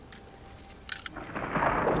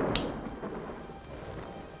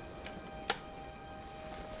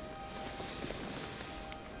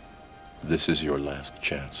This is your last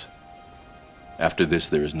chance. After this,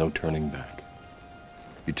 there is no turning back.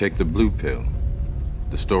 You take the blue pill.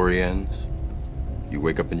 The story ends. You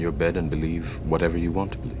wake up in your bed and believe whatever you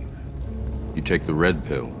want to believe. You take the red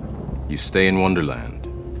pill. You stay in Wonderland.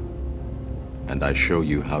 And I show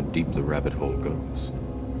you how deep the rabbit hole goes.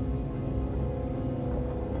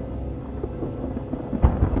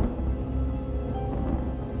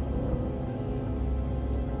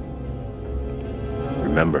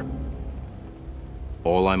 Remember,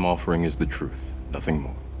 all I'm offering is the truth, nothing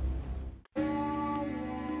more.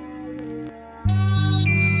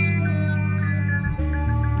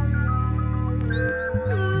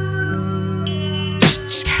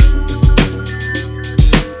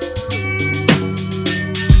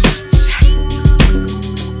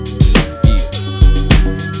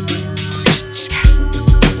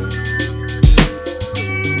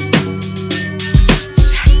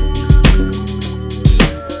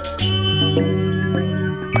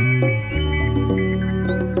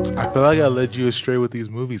 I feel like I led you astray with these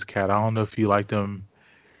movies, Kat. I don't know if you liked them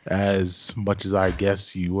as much as I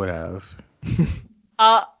guess you would have.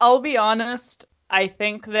 I'll be honest. I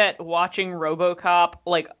think that watching RoboCop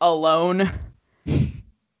like alone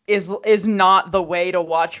is not the way to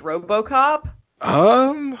watch RoboCop.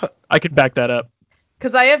 I could back that up.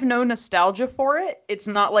 Because I have no nostalgia for it. It's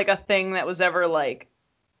not like a thing that was ever like.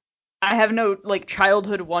 I have no like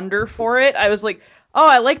childhood wonder for it. I was like, oh,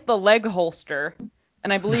 I like the leg holster.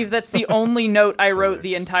 And I believe that's the only note I wrote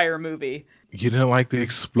the entire movie. You didn't like the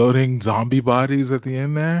exploding zombie bodies at the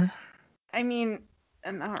end there? I mean,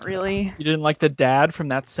 not really. You didn't like the dad from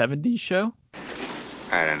that 70s show?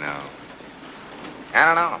 I don't know.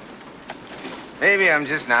 Maybe I'm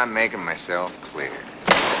just not making myself clear.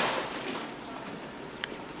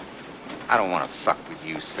 I don't want to fuck with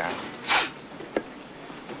you, son.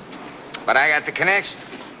 But I got the connection.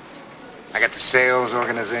 I got the sales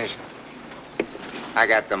organization. I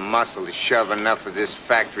got the muscle to shove enough of this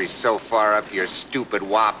factory so far up your stupid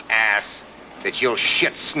wop ass that you'll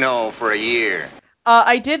shit snow for a year.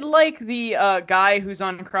 I did like the guy who's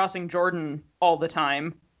on Crossing Jordan all the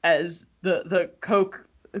time as the coke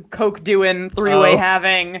doing three-way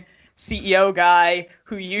having CEO guy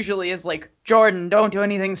who usually is like, Jordan, don't do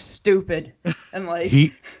anything stupid. And like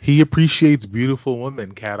he appreciates beautiful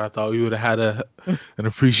women, Kat. I thought you would have had an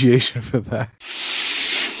appreciation for that.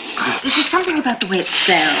 There's just something about the way it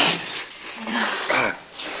sounds.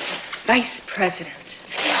 Vice President.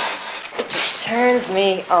 It just turns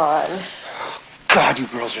me on. God, you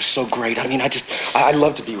girls are so great. I mean, I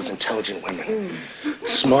love to be with intelligent women.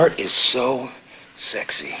 Smart is so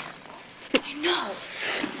sexy. I know.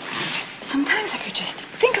 Sometimes I could just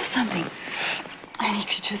think of something, and he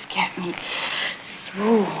could just get me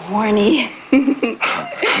so horny.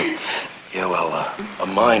 Yeah, well, a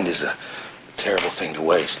mind is a terrible thing to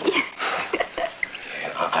waste. And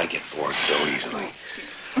I get bored so easily.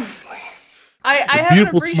 I have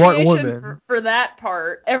an appreciation for that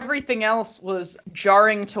part. Everything else was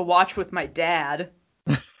jarring to watch with my dad.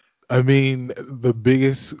 I mean, the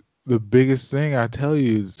biggest thing I tell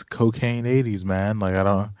you is cocaine 80s, man. Like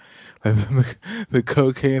the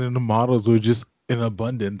cocaine and the models were just in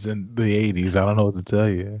abundance in the 80s. I don't know what to tell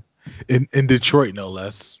you. In Detroit, no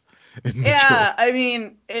less. Yeah, I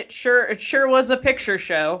mean, it sure was a picture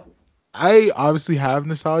show. I obviously have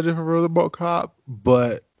nostalgia for RoboCop,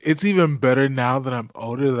 but it's even better now that I'm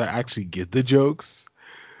older that I actually get the jokes.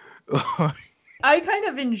 I kind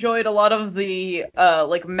of enjoyed a lot of the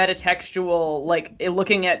like metatextual, like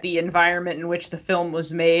looking at the environment in which the film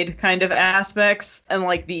was made kind of aspects, and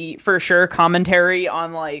like the for sure commentary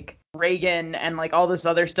on like Reagan and like all this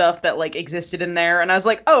other stuff that like existed in there. And I was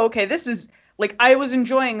like, oh, okay, this is like I was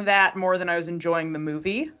enjoying that more than I was enjoying the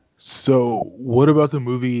movie. So what about the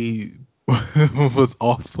movie was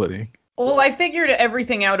off-putting? Well, I figured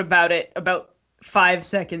everything out about it about 5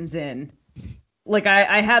 seconds in. Like,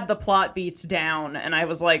 I had the plot beats down, and I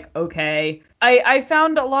was like, okay. I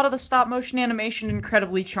found a lot of the stop-motion animation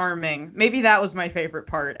incredibly charming. Maybe that was my favorite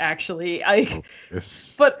part, actually.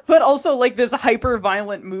 Yes. But also, like, this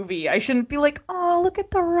hyper-violent movie. I shouldn't be like, oh, look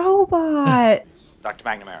at the robot. Dr.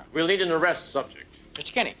 McNamara, we'll need an arrest subject.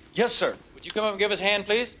 Mr. Kinney. Yes, sir. Would you come up and give us a hand,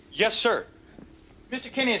 please? Yes, sir.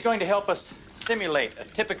 Mr. Kinney is going to help us simulate a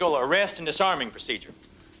typical arrest and disarming procedure.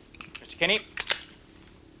 Mr. Kinney,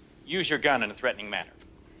 use your gun in a threatening manner.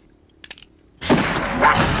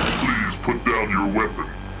 Please put down your weapon.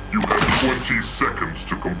 You have 20 seconds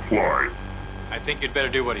to comply. I think you'd better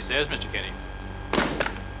do what he says, Mr. Kinney.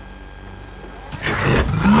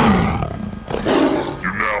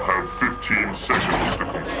 You now have 15 seconds to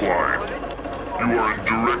comply. You are in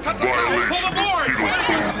direct violation of Penal Code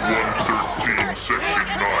 113.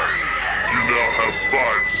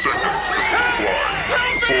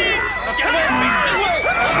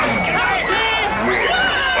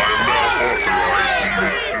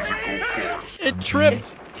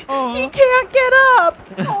 tripped. He can't get up.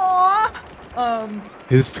 Aww.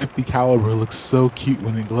 His 50 caliber looks so cute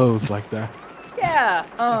when it glows like that. Yeah.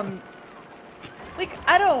 Like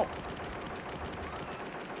I don't.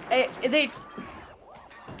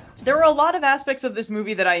 There were a lot of aspects of this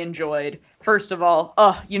movie that I enjoyed. First of all,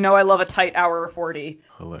 I love a tight hour 40.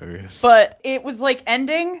 Hilarious. But it was like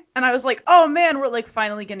ending, and I was like, oh man, we're like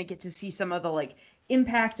finally gonna get to see some of the like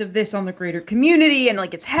impact of this on the greater community, and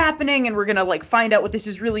like it's happening, and we're gonna like find out what this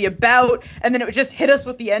is really about. And then it would just hit us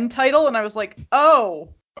with the end title, and I was like, oh.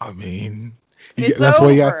 I mean, it's that's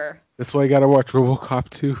over. That's why you gotta watch RoboCop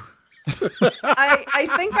 2. I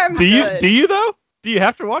think I'm Do good. you though? Do you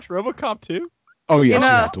have to watch RoboCop 2? Oh yes, you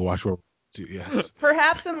have to watch RoboCop 2. Yes.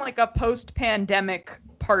 Perhaps in like a post-pandemic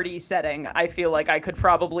party setting, I feel like I could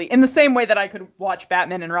probably, in the same way that I could watch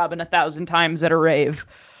Batman and Robin 1,000 times at a rave,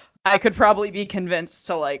 I could probably be convinced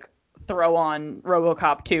to like throw on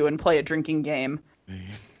RoboCop 2 and play a drinking game.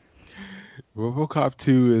 RoboCop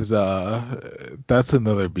 2 is that's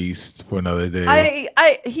another beast for another day.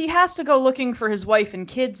 He has to go looking for his wife and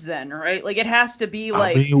kids then, right? Like it has to be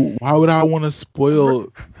like. I mean, why would I want to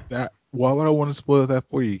spoil that? Why would I want to spoil that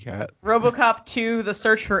for you, Kat? RoboCop 2: The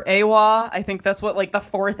Search for Awa. I think that's what like the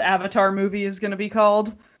fourth Avatar movie is going to be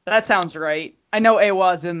called. That sounds right. I know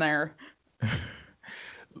Awa's in there.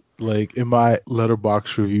 Like in my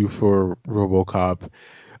letterbox review for RoboCop,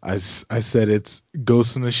 I said it's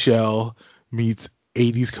Ghost in the Shell meets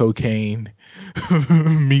 80s cocaine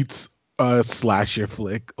meets a slasher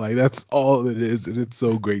flick. Like that's all it is, and it's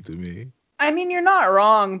so great to me. I mean, you're not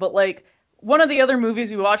wrong, but like one of the other movies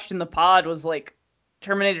we watched in the pod was like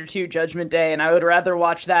Terminator 2: Judgment Day, and I would rather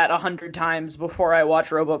watch that 100 times before I watch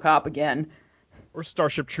RoboCop again. Or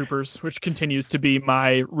Starship Troopers, which continues to be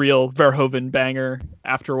my real Verhoeven banger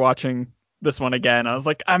after watching this one again. I was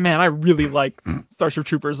like, man, I really like Starship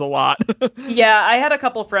Troopers a lot. Yeah, I had a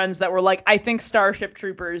couple friends that were like, I think Starship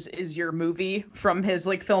Troopers is your movie from his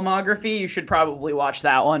like filmography. You should probably watch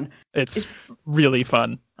that one. It's really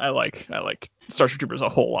fun. I like Starship Troopers a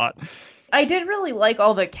whole lot. I did really like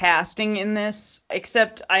all the casting in this,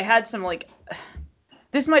 except I had some like,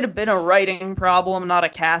 this might have been a writing problem, not a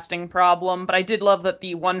casting problem, but I did love that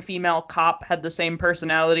the one female cop had the same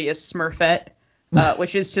personality as Smurfette,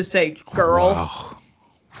 which is to say girl.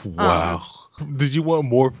 Wow. Did you want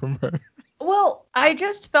more from her? Well, I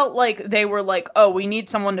just felt like they were like, oh, we need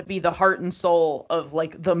someone to be the heart and soul of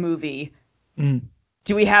like the movie.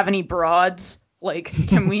 Do we have any broads? Like,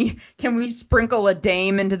 can we sprinkle a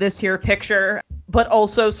dame into this here picture, but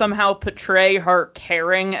also somehow portray her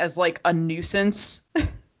caring as like a nuisance?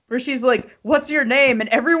 Where she's like, what's your name? And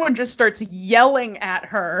everyone just starts yelling at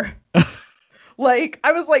her. Like,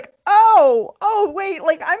 I was like, oh, wait,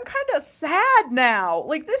 like, I'm kind of sad now.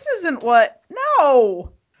 Like, this isn't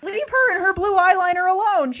no. Leave her and her blue eyeliner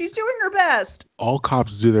alone. She's doing her best. All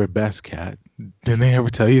cops do their best, Kat. Didn't they ever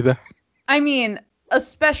tell you that? I mean,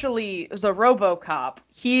 especially the RoboCop.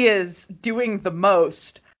 He is doing the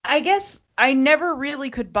most. I guess I never really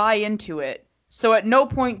could buy into it, so at no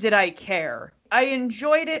point did I care. I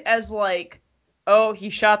enjoyed it as like, oh, he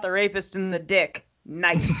shot the rapist in the dick.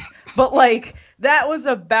 Nice. But like, that was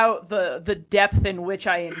about the depth in which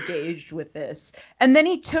I engaged with this. And then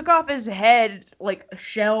he took off his head like a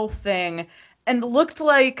shell thing and looked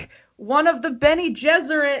like one of the Bene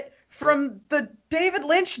Gesserit from the David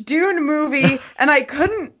Lynch Dune movie, and I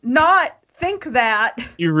couldn't not think that.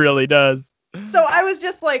 He really does. So I was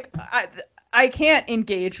just like, I can't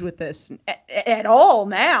engage with this at all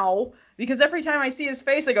now, because every time I see his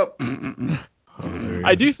face, I go.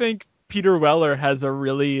 I do think Peter Weller has a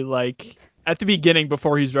really, like, at the beginning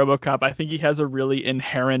before he's RoboCop, I think he has a really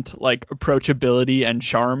inherent, like, approachability and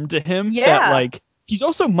charm to him. Yeah. That, like, he's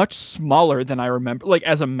also much smaller than I remember, like,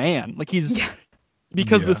 as a man. Like, he's... Yeah.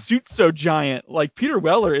 Because the suit's so giant. Like, Peter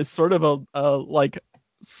Weller is sort of a like,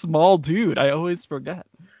 small dude. I always forget.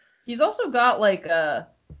 He's also got, like,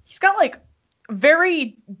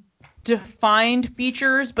 very defined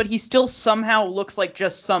features, but he still somehow looks like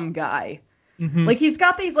just some guy. Mm-hmm. Like, he's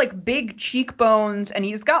got these, like, big cheekbones, and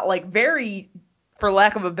he's got, like, very, for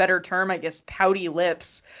lack of a better term, I guess, pouty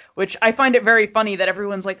lips, which I find it very funny that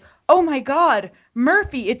everyone's like, oh my God,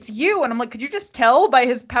 Murphy, it's you. And I'm like, could you just tell by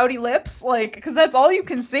his pouty lips? Like, because that's all you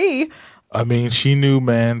can see. I mean, she knew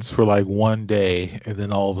Mans for like one day, and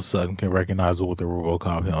then all of a sudden can recognize it with the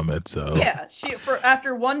RoboCop helmet. So yeah,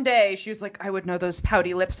 after one day, she was like, I would know those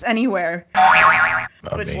pouty lips anywhere.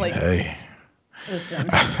 Hey, listen,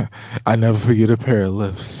 I never forget a pair of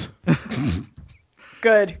lips.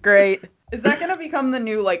 Good, great. Is that gonna become the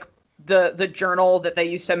new like the journal that they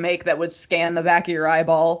used to make that would scan the back of your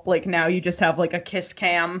eyeball? Like now you just have like a kiss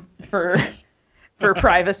cam for for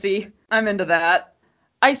privacy. I'm into that.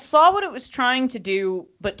 I saw what it was trying to do,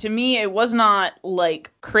 but to me it was not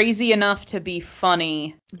like crazy enough to be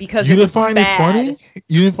funny because it was bad. You didn't find it funny?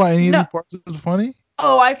 You didn't find any of the parts of it funny?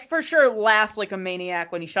 Oh, I for sure laughed like a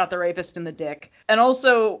maniac when he shot the rapist in the dick. And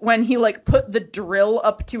also when he like put the drill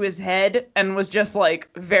up to his head and was just like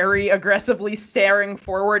very aggressively staring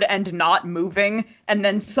forward and not moving, and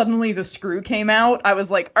then suddenly the screw came out. I was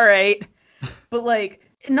like, all right. But like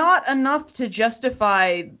not enough to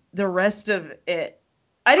justify the rest of it.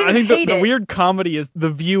 I think the weird comedy is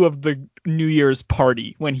the view of the New Year's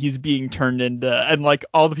party when he's being turned into, and like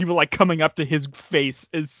all the people like coming up to his face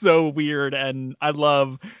is so weird, and I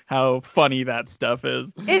love how funny that stuff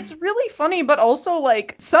is. It's really funny, but also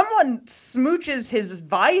like someone smooches his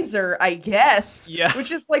visor, I guess. Yeah.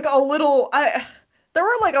 Which is like a little. There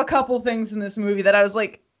were like a couple things in this movie that I was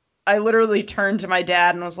like, I literally turned to my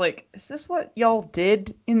dad and was like, is this what y'all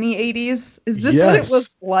did in the 80s? Is this what it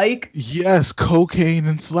was like? Yes, cocaine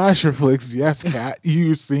and slasher flicks. Yes, Kat,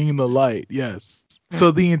 you seeing the light. Yes.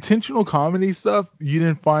 So the intentional comedy stuff, you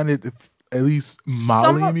didn't find it at least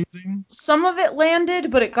mildly amusing? Some of it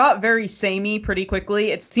landed, but it got very samey pretty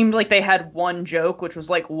quickly. It seemed like they had one joke, which was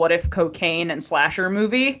like, what if cocaine and slasher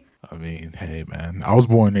movie? I mean, hey, man, I was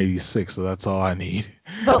born in 86, so that's all I need.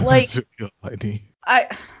 But like, that's all I need.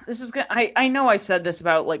 I know I said this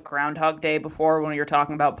about like Groundhog Day before when you were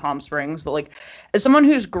talking about Palm Springs, but like as someone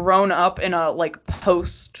who's grown up in a like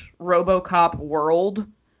post RoboCop world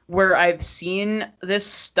where I've seen this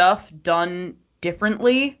stuff done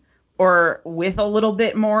differently or with a little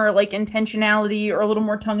bit more like intentionality or a little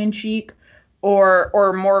more tongue in cheek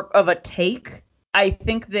or more of a take, I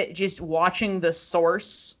think that just watching The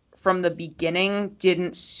Source from the beginning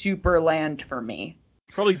didn't super land for me.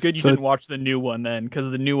 Probably good you didn't watch the new one then,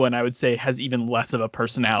 because the new one I would say has even less of a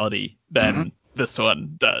personality than this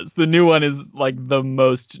one does. The new one is like the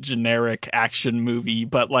most generic action movie,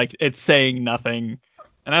 but like it's saying nothing.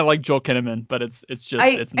 And I like Joel Kinnaman, but it's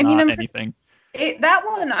not anything. That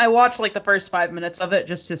one I watched like the first 5 minutes of it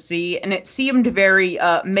just to see, and it seemed very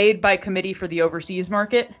made by committee for the overseas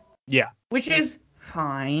market. Yeah. Which is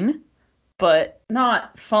fine, but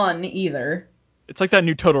not fun either. It's like that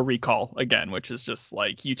new Total Recall again, which is just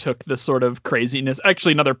like you took the sort of craziness.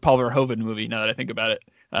 Actually, another Paul Verhoeven movie. Now that I think about it.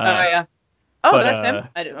 Yeah. Oh, but, that's him.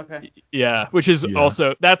 I did. Okay. Yeah, which is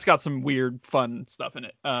also that's got some weird, fun stuff in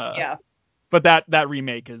it. Yeah. But that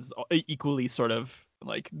remake is equally sort of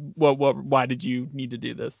like, why did you need to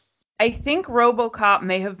do this? I think RoboCop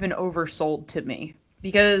may have been oversold to me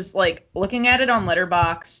because like looking at it on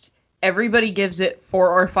Letterboxd, everybody gives it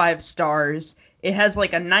 4 or 5 stars. It has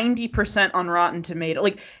like a 90% on Rotten Tomatoes.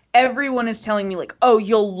 Like everyone is telling me like, oh,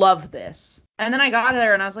 you'll love this. And then I got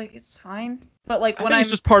there and I was like, it's fine. But like when it's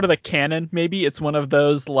just part of the canon. Maybe it's one of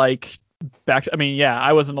those like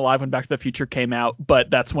I wasn't alive when Back to the Future came out, but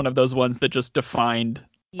that's one of those ones that just defined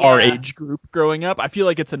our age group growing up. I feel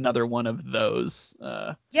like it's another one of those.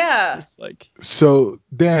 It's like. So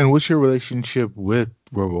Dan, what's your relationship with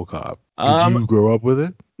RoboCop? Did you grow up with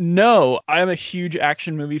it? No, I'm a huge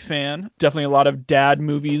action movie fan. Definitely a lot of dad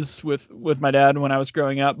movies with my dad when I was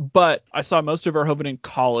growing up. But I saw most of Verhoeven in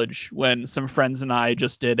college when some friends and I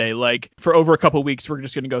just did for over a couple of weeks, we're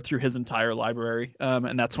just going to go through his entire library.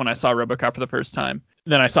 And that's when I saw RoboCop for the first time.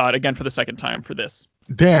 Then I saw it again for the second time for this.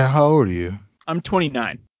 Dan, how old are you? I'm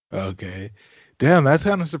 29. Okay. Damn, that's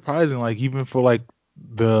kind of surprising. Like even for like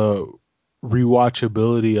the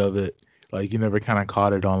rewatchability of it, like you never kind of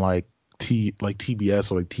caught it on like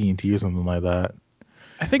TBS or like TNT or something like that.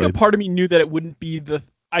 I think a part of me knew that it wouldn't be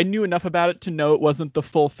I knew enough about it to know it wasn't the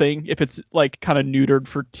full thing if it's like kind of neutered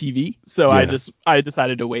for TV. So I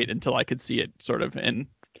decided to wait until I could see it sort of in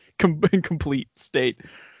complete state.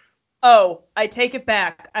 Oh, I take it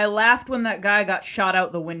back. I laughed when that guy got shot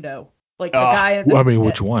out the window. Like the guy.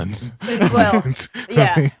 Which one? Well,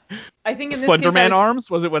 yeah. I think in this Slender case, Man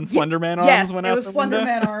Arms? Was it when Slender Man Arms went out the window? Yes, it was Slender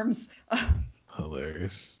Man Arms.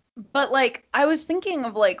 Hilarious. But like I was thinking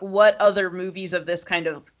of like what other movies of this kind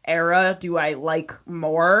of era do I like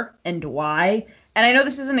more and why? And I know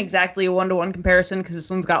this isn't exactly a 1-to-1 comparison because this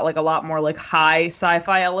one's got like a lot more like high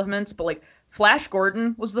sci-fi elements, but like Flash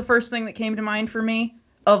Gordon was the first thing that came to mind for me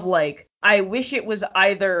of like I wish it was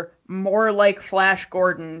either more like Flash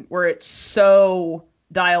Gordon where it's so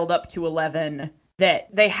dialed up to 11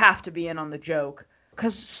 that they have to be in on the joke.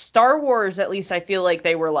 Because Star Wars, at least I feel like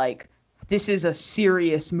they were like, this is a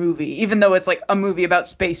serious movie, even though it's like a movie about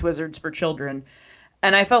space wizards for children.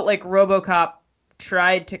 And I felt like RoboCop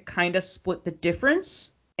tried to kind of split the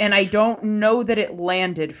difference, and I don't know that it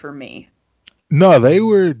landed for me. No, they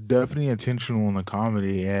were definitely intentional in the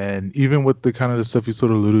comedy, and even with the kind of the stuff you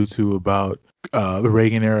sort of alluded to about the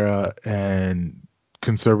Reagan era and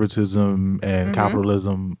conservatism and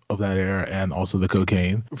capitalism of that era, and also the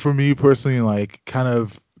cocaine. For me personally, like kind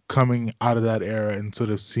of coming out of that era and sort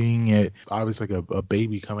of seeing it, obviously like a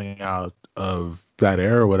baby coming out of that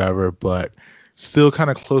era or whatever, but still kind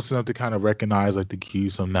of close enough to kind of recognize like the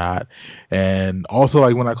cues from that. And also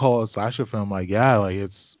like when I call it a slasher film, like yeah, like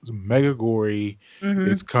it's mega gory.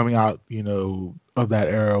 It's coming out, of that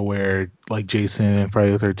era where like Jason and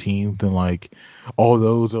Friday the 13th and like all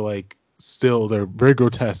those are like still, they're very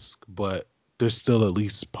grotesque, but they're still at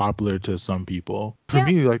least popular to some people. For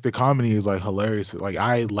me, like the comedy is like hilarious. Like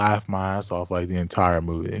I laughed my ass off like the entire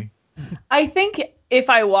movie. I think if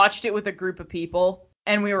I watched it with a group of people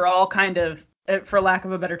and we were all kind of, for lack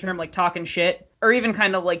of a better term, like talking shit, or even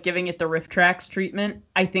kind of like giving it the riff tracks treatment,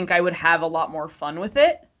 I think I would have a lot more fun with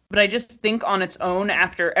it. But I just think on its own,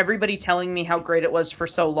 after everybody telling me how great it was for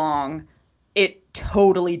so long, it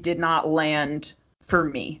totally did not land for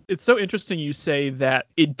me. It's so interesting you say that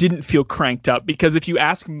it didn't feel cranked up, because if you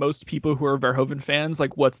ask most people who are Verhoeven fans,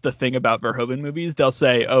 like what's the thing about Verhoeven movies, they'll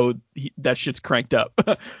say, oh, that shit's cranked up.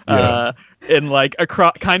 And like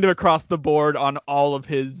across the board on all of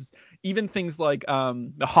his, even things like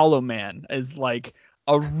The Hollow Man is like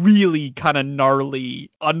a really kind of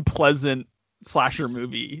gnarly, unpleasant slasher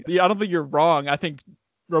movie. I don't think you're wrong. I think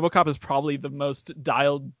RoboCop is probably the most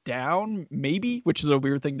dialed down, maybe, which is a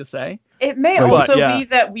weird thing to say. It may also be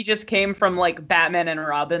that we just came from like Batman and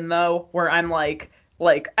Robin, though, where I'm like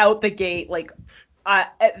out the gate, like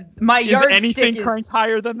my yardstick is anything cranked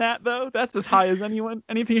higher than that, though. That's as high as anything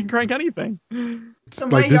can crank anything. So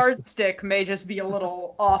my yardstick may just be a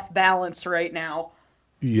little off balance right now.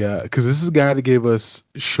 Yeah, because this is a guy that gave us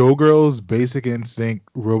Showgirls, Basic Instinct,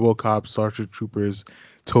 RoboCop, Starship Troopers,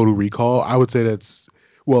 Total Recall. I would say that's,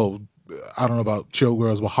 well, I don't know about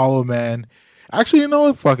Showgirls, but Hollow Man. Actually, you know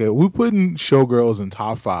what? Fuck it. We put in Showgirls in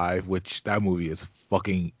top 5, which that movie is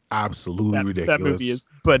fucking absolutely ridiculous. That movie is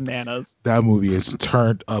bananas. That movie is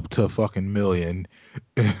turned up to a fucking million.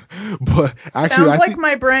 But actually, sounds like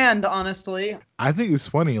my brand, honestly. I think it's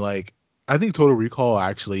funny. Like, I think Total Recall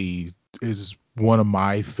actually is one of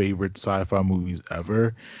my favorite sci-fi movies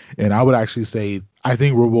ever, and I would actually say I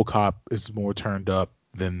think RoboCop is more turned up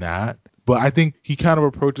than that, but I think he kind of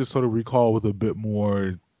approaches Total Recall with a bit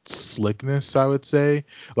more slickness, I would say.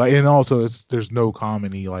 Like, and also there's no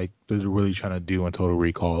comedy like they're really trying to do in Total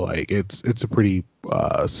Recall. Like it's a pretty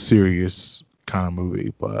serious kind of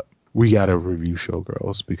movie. But we gotta review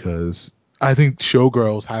Showgirls, because I think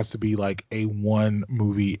Showgirls has to be like a one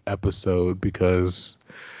movie episode, because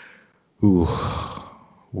ooh,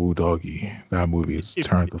 doggy, that movie is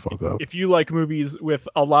turned the fuck up. If you like movies with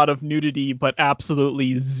a lot of nudity but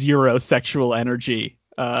absolutely zero sexual energy,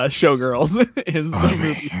 Showgirls is the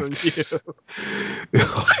movie for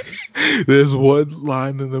you. There's one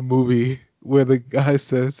line in the movie where the guy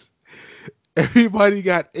says, "Everybody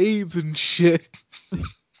got AIDS and shit."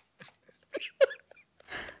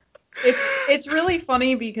 It's really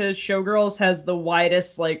funny because Showgirls has the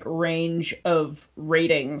widest like range of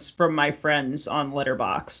ratings from my friends on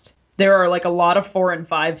Letterboxd. There are like a lot of 4 and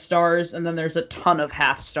 5 stars, and then there's a ton of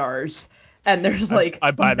half stars, and there's like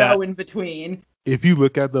no in between. If you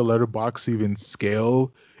look at the Letterboxd even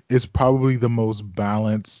scale, it's probably the most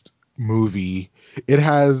balanced movie. It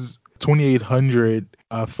has 2,800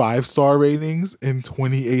 5-star ratings and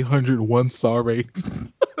 2,800 1-star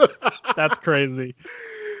ratings. That's crazy.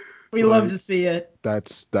 We love to see it.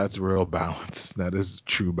 That's real balance. That is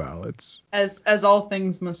true balance. As all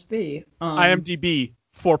things must be. IMDb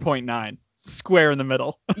 4.9, square in the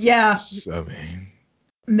middle. Yeah. I mean,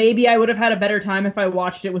 maybe I would have had a better time if I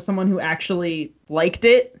watched it with someone who actually liked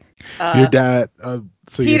it. Your dad.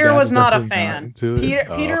 Peter was not a fan.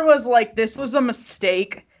 Peter was like, this was a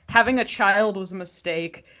mistake. Having a child was a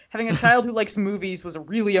mistake. Having a child who likes movies was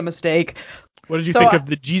really a mistake. What did you think of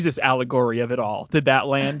the Jesus allegory of it all? Did that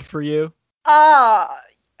land for you?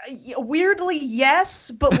 Weirdly,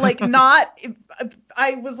 yes, but like not.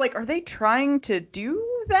 I was like, are they trying to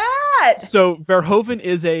do that? So Verhoeven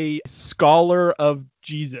is a scholar of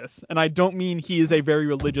Jesus, and I don't mean he is a very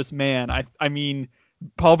religious man. I mean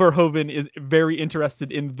Paul Verhoeven is very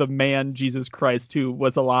interested in the man Jesus Christ who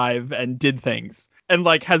was alive and did things, and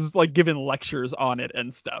like has like given lectures on it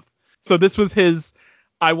and stuff. So this was his,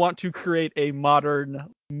 I want to create a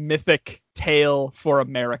modern mythic tale for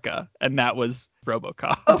America, and that was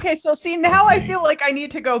RoboCop. Okay, so see, now I feel like I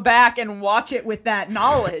need to go back and watch it with that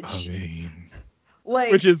knowledge.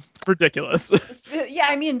 Like, which is ridiculous. Yeah,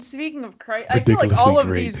 I mean, speaking of Christ, I feel like all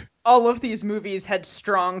of these movies had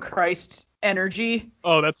strong Christ energy.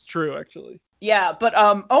 Oh, that's true, actually. Yeah, but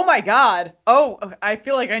oh my God, I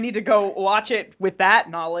feel like I need to go watch it with that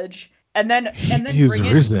knowledge, and then He's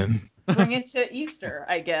risen. Bring it to Easter,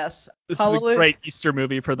 I guess. This is a great Easter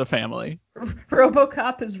movie for the family.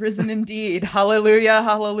 RoboCop is risen indeed. Hallelujah,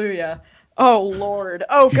 hallelujah. Oh Lord,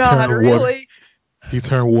 oh God, really? He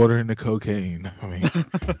turned water into cocaine. I mean,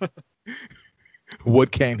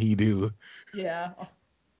 what can he do? Yeah.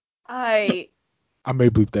 I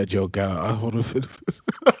may bleep that joke out. I hold on.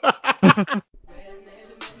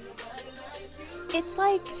 It's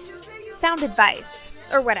like sound advice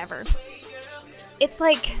or whatever. It's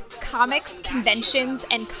like comics, conventions,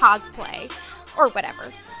 and cosplay or whatever.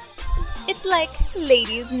 It's like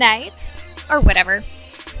ladies' night or whatever.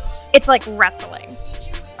 It's like wrestling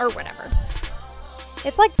or whatever.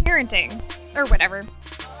 It's like parenting or whatever.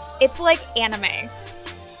 It's like anime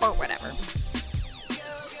or whatever.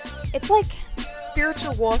 It's like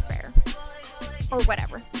spiritual warfare or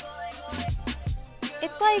whatever.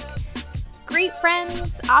 It's like great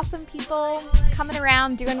friends, awesome people coming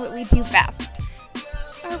around doing what we do best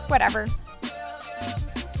or whatever.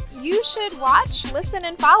 You should watch, listen,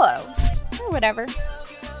 and follow or whatever.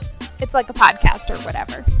 It's like a podcast or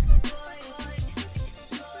whatever.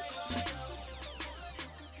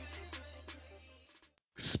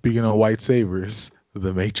 Speaking of white sabers,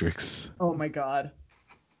 The Matrix. Oh my God.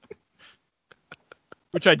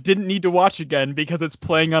 Which I didn't need to watch again because it's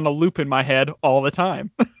playing on a loop in my head all the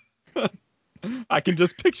time. I can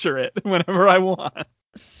just picture it whenever I want.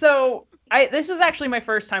 So this was actually my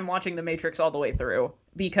first time watching The Matrix all the way through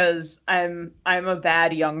because I'm a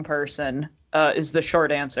bad young person, is the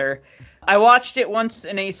short answer. I watched it once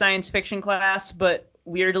in a science fiction class, but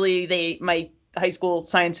weirdly my high school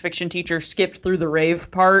science fiction teacher skipped through the rave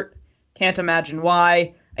part. Can't imagine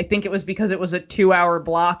why. I think it was because it was a 2-hour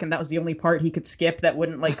block and that was the only part he could skip that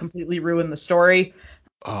wouldn't like completely ruin the story.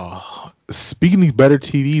 Oh, speaking of better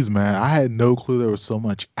TVs, man, I had no clue there was so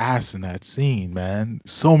much ass in that scene, man.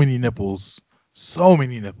 So many nipples.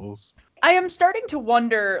 I am starting to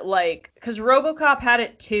wonder, like, because RoboCop had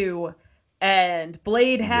it too, and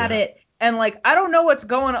Blade had it, and like I don't know what's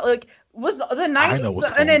going on. Like, was the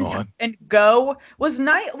 90s and Go was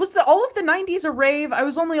all of the 90s a rave? I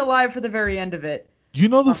was only alive for the very end of it. You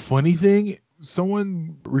know the funny thing?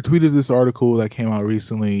 Someone retweeted this article that came out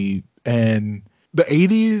recently, and the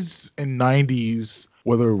 80s and 90s,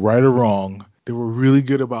 whether right or wrong, they were really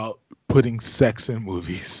good about putting sex in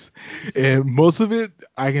movies. And most of it,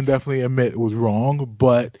 I can definitely admit, was wrong,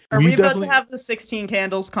 but Are we about to have the 16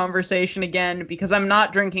 Candles conversation again? Because I'm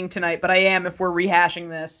not drinking tonight, but I am if we're rehashing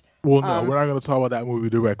this. Well, no, we're not going to talk about that movie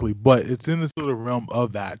directly, but it's in the sort of realm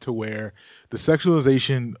of that, to where the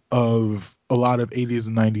sexualization of a lot of 80s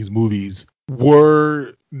and 90s movies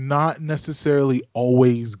were not necessarily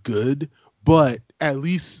always good, but at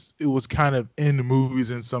least it was kind of in the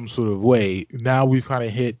movies in some sort of way. Now we've kind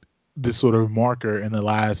of hit this sort of marker in the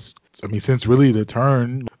last, since really the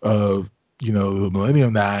turn of, the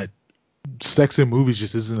millennium, that sex in movies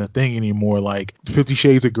just isn't a thing anymore. Like 50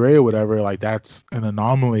 Shades of Grey or whatever, like that's an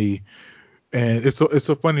anomaly. And it's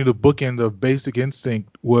so funny. The bookend of Basic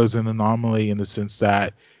Instinct was an anomaly in the sense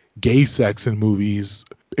that gay sex in movies,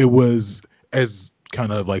 it was as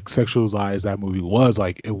kind of like sexualized that movie was,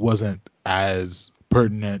 like it wasn't as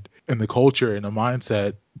pertinent in the culture and the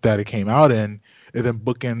mindset that it came out in. And then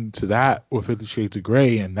bookend to that with 50 Shades of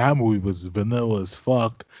Grey, and that movie was vanilla as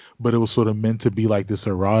fuck, but it was sort of meant to be like this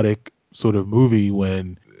erotic sort of movie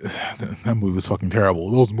when that movie was fucking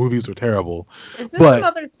terrible. Those movies were terrible. Is this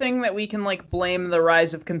another thing that we can like blame the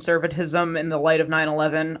rise of conservatism in the light of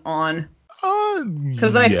 9/11 on?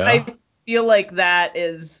 Because I feel like that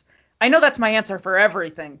is, I know that's my answer for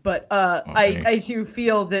everything, but okay. I do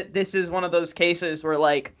feel that this is one of those cases where,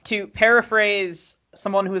 like, to paraphrase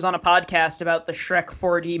someone who was on a podcast about the Shrek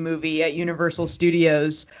 4D movie at Universal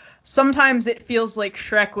Studios, sometimes it feels like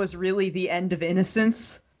Shrek was really the end of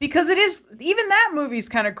innocence. Because it is, even that movie's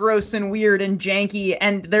kind of gross and weird and janky,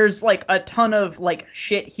 and there's like a ton of like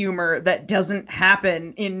shit humor that doesn't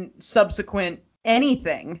happen in subsequent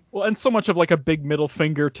anything. Well, and so much of like a big middle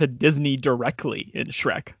finger to Disney directly in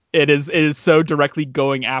Shrek. It is so directly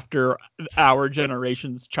going after our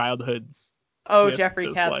generation's childhoods. Oh, Jeffrey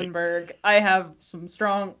Katzenberg, like, I have some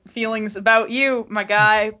strong feelings about you, my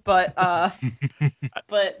guy, but I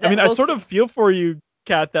sort of feel for you,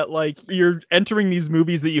 Kat, that like you're entering these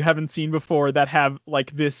movies that you haven't seen before that have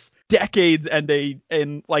like this decades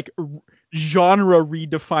and like genre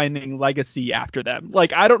redefining legacy after them.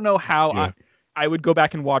 Like I don't know how I would go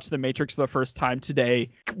back and watch The Matrix for the first time today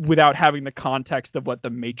without having the context of what The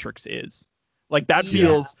Matrix is. Like, that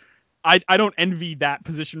feels... I don't envy that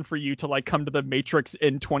position for you to, like, come to The Matrix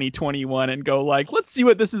in 2021 and go, like, let's see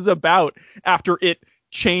what this is about after it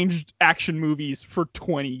changed action movies for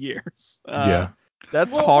 20 years.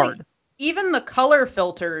 That's hard. Like, even the color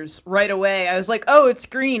filters right away, I was like, oh, it's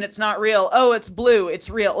green, it's not real. Oh, it's blue, it's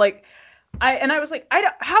real. Like, I was like,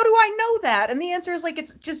 how do I know that? And the answer is, like,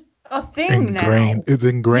 it's just a thing now. It's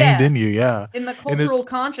ingrained in you, in the cultural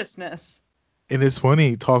consciousness. And it's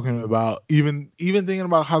funny talking about even thinking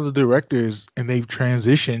about how the directors and they've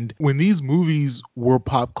transitioned. When these movies were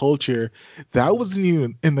pop culture, that wasn't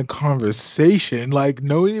even in the conversation. Like,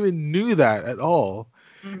 no one even knew that at all.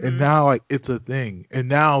 Mm-hmm. And now, like, it's a thing. And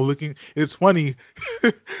now it's funny.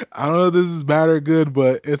 I don't know if this is bad or good,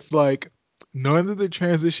 but it's like knowing that the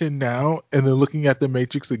transition now and then looking at The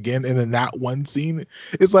Matrix again and then that one scene,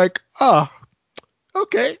 it's like,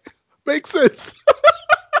 okay, makes sense.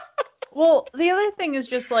 Well, the other thing is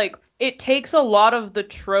just, like, it takes a lot of the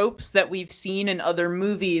tropes that we've seen in other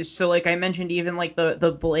movies. So, like I mentioned, even, like,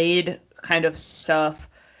 the Blade kind of stuff.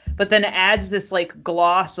 But then adds this, like,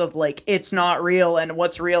 gloss of, like, it's not real and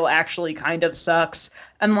what's real actually kind of sucks.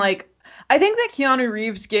 And, like, I think that Keanu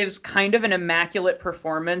Reeves gives kind of an immaculate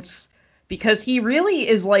performance because he really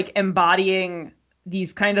is, like, embodying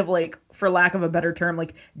these kind of, like, for lack of a better term,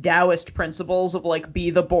 like, Taoist principles of, like, be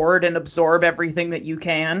the board and absorb everything that you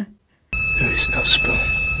can. There is no spoon.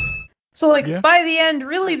 So, like, by the end,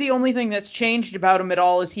 really the only thing that's changed about him at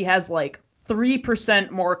all is he has, like, 3%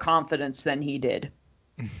 more confidence than he did.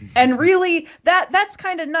 And really, that's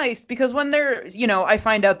kind of nice because when I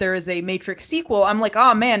find out there is a Matrix sequel, I'm like,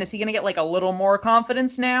 oh man, is he going to get, like, a little more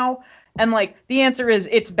confidence now? And, like, the answer is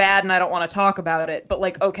it's bad and I don't want to talk about it. But,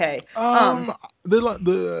 like, okay. Not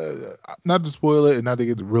to spoil it and not to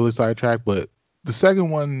get really sidetracked, but the second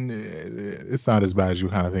one, it's not as bad as you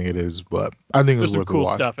kind of think it is, but I think it's worth a watch. There's some cool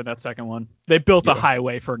stuff in that second one. They built a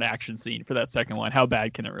highway for an action scene for that second one. How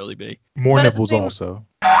bad can it really be? More nipples also.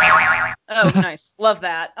 Oh, nice. Love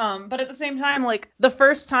that. But at the same time, like, the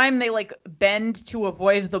first time they, like, bend to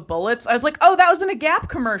avoid the bullets, I was like, oh, that was in a Gap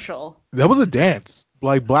commercial. That was a dance.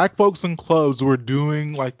 Like, black folks in clubs were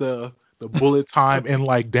doing, like, the bullet time in,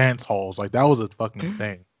 like, dance halls. Like, that was a fucking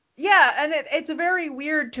thing. Yeah, and it's very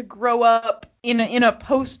weird to grow up in a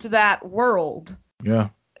post that world. Yeah.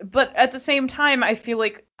 But at the same time, I feel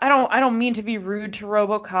like I don't mean to be rude to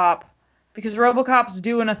RoboCop because RoboCop's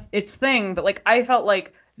doing its thing, but, like, I felt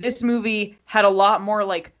like this movie had a lot more,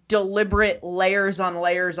 like, deliberate layers on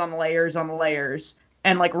layers on layers on layers.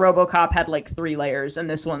 And, like, RoboCop had, like, 3 layers, and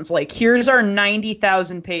this one's like, here's our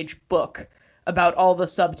 90,000 page book about all the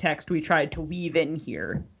subtext we tried to weave in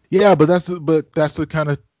here. Yeah, but that's the kind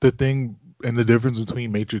of the thing and the difference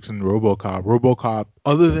between Matrix and RoboCop. RoboCop,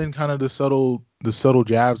 other than kind of the subtle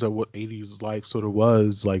jabs at what 80s life sort of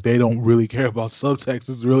was, like, they don't really care about subtext.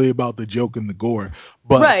 It's really about the joke and the gore.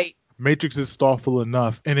 But right. Matrix is thoughtful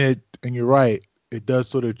enough, and you're right, it does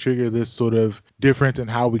sort of trigger this sort of difference in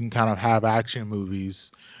how we can kind of have action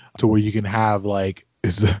movies to where you can have, like,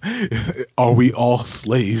 are we all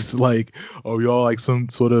slaves? Like, are we all, like, some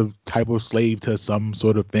sort of type of slave to some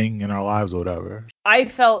sort of thing in our lives or whatever? I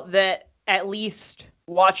felt that at least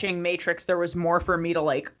watching Matrix, there was more for me to,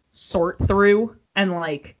 like, sort through and,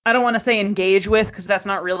 like, I don't want to say engage with because that's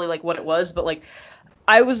not really, like, what it was, but, like,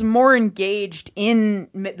 I was more engaged in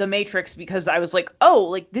the Matrix because I was like, oh,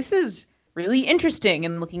 like, this is really interesting,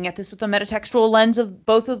 and looking at this with a metatextual lens of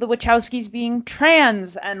both of the Wachowskis being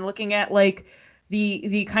trans and looking at, like,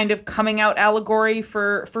 the kind of coming out allegory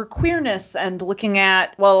for queerness and looking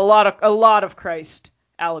at, well, a lot of Christ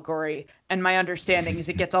allegory. And my understanding is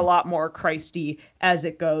it gets a lot more Christy as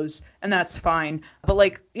it goes, and that's fine. But,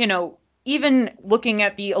 like, even looking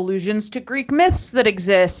at the allusions to Greek myths that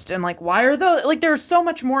exist and, like, why are those, like, there's so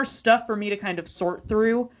much more stuff for me to kind of sort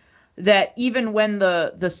through that even when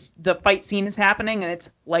the fight scene is happening and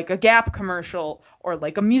it's like a Gap commercial or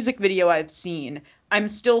like a music video I've seen, I'm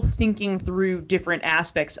still thinking through different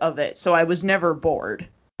aspects of it. So I was never bored,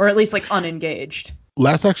 or at least, like, unengaged.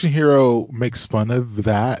 Last Action Hero makes fun of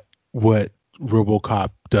that, what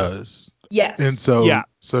RoboCop does. Yes. And so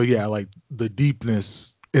like, the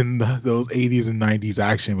deepness in those 80s and 90s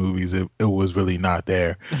action movies, it was really not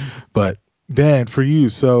there. But Dan, for you,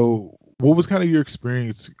 so what was kind of your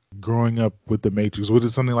experience growing up with the Matrix? Was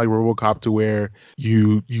it something like RoboCop to where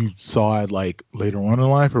you saw it, like, later on in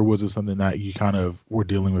life, or was it something that you kind of were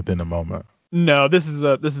dealing with in the moment? No, this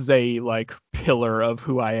is a like pillar of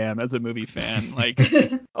who I am as a movie fan. Like,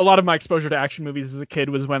 a lot of my exposure to action movies as a kid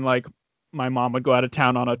was when, like, my mom would go out of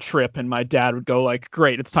town on a trip and my dad would go like,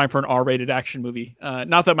 great, it's time for an R-rated action movie.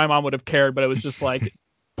 Not that my mom would have cared, but it was just like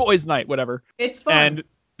boys' night, whatever. It's fun. And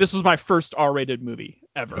this was my first R-rated movie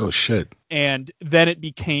ever. Oh shit. And then it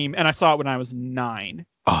became, and I saw it when I was 9.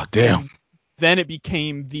 Oh damn. And then it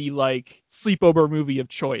became the like sleepover movie of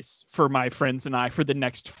choice for my friends and I for the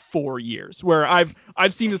next 4 years, where I've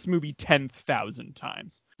seen this movie 10,000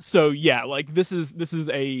 times. So yeah, like this is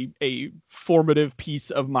a formative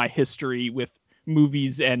piece of my history with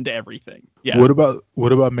movies and everything. Yeah. What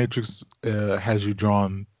about Matrix has you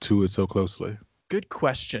drawn to it so closely? Good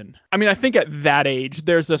question. I mean, I think at that age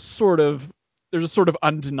there's a sort of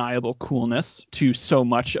undeniable coolness to so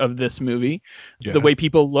much of this movie. Yeah. The way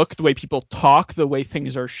people look, the way people talk, the way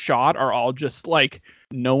things are shot are all just like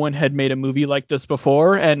no one had made a movie like this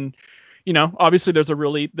before. And, you know, obviously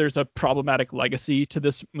there's a problematic legacy to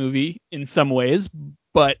this movie in some ways.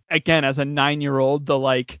 But again, as a 9-year-old, the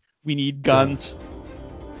like, we need guns.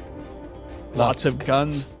 Lots of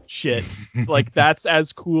guns shit. Like that's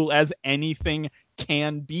as cool as anything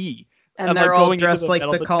can be. And they're all dressed like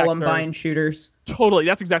the Columbine shooters. Totally.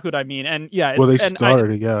 That's exactly what I mean. And yeah.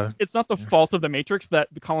 It's not the fault of The Matrix that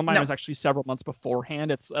the Columbine was actually several months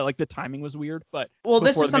beforehand. It's like the timing was weird, but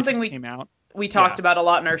this is something we talked about a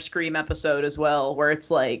lot in our Scream episode as well, where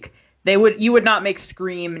it's like you would not make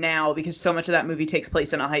Scream now because so much of that movie takes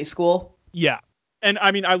place in a high school. Yeah. And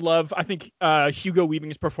I mean, I think Hugo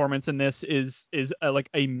Weaving's performance in this is like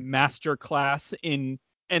a master class in.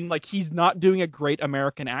 And like he's not doing a great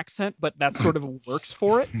American accent, but that sort of works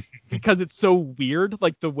for it because it's so weird.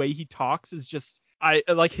 Like the way he talks is just I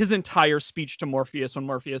like his entire speech to Morpheus when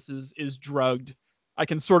Morpheus is drugged. I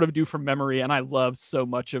can sort of do from memory, and I love so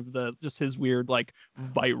much of just his weird like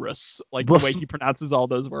virus, like the way he pronounces all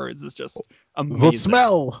those words is just amazing.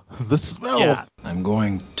 The smell. Yeah. I'm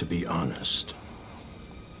going to be honest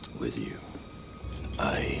with you.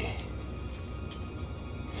 I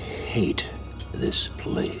hate this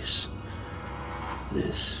place,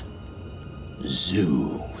 this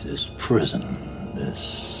zoo, this prison,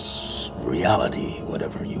 this reality,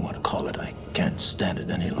 whatever you want to call it. I can't stand it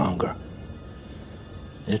any longer.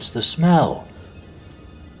 It's the smell,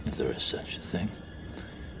 if there is such a thing.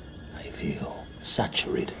 I feel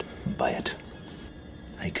saturated by it.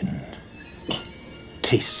 I can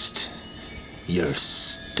taste your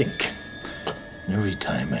stink. Every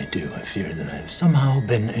time I do, I fear that I've somehow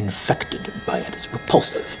been infected by it. It's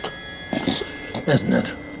repulsive, isn't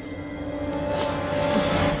it?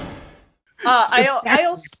 I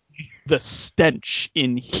also the stench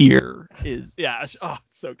in here is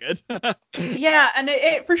so good. Yeah, and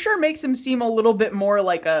it for sure makes him seem a little bit more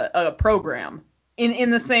like a program. In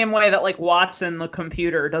the same way that like Watson, the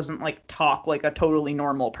computer, doesn't like talk like a totally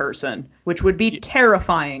normal person, which would be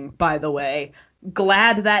terrifying, by the way.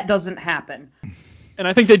 Glad that doesn't happen. And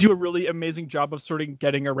I think they do a really amazing job of sort of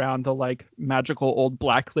getting around the like magical old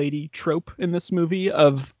black lady trope in this movie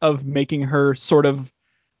of making her sort of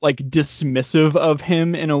like dismissive of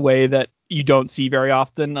him in a way that you don't see very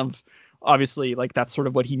often. Of obviously like that's sort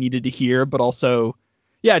of what he needed to hear, but also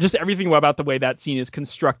just everything about the way that scene is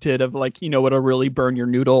constructed of like, you know, what'll really burn your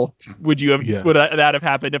noodle. Would that have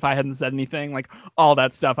happened if I hadn't said anything? Like all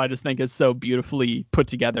that stuff I just think is so beautifully put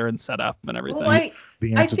together and set up and everything. Well,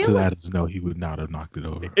 the answer to that is no, he would not have knocked it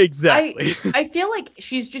over. Exactly. I feel like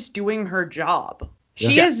she's just doing her job.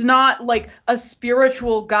 She is not like a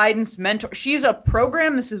spiritual guidance mentor. She's a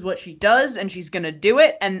program. This is what she does, and she's going to do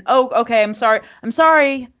it. And, okay, I'm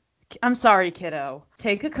sorry, kiddo.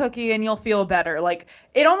 Take a cookie and you'll feel better. Like,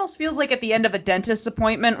 it almost feels like at the end of a dentist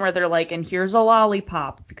appointment where they're like, and here's a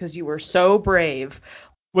lollipop because you were so brave.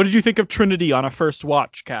 What did you think of Trinity on a first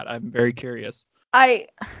watch, Kat? I'm very curious. Okay.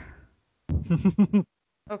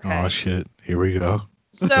 Oh, shit. Here we go.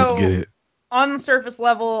 So, let's get it. On the surface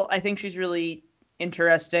level, I think she's really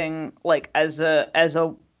interesting. Like, it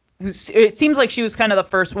seems like she was kind of the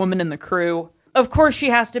first woman in the crew. Of course, she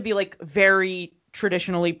has to be, like, very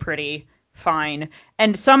traditionally pretty, fine,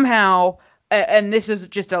 and somehow, and this is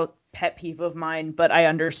just a pet peeve of mine, but I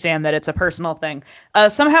understand that it's a personal thing,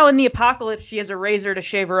 somehow in the apocalypse she has a razor to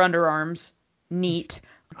shave her underarms. Neat.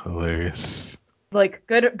 Hilarious. Like,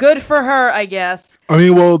 good for her, I guess. I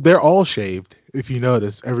mean, well, they're all shaved. If you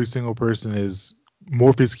notice, every single person is.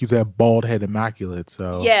 Morpheus keeps that bald head immaculate,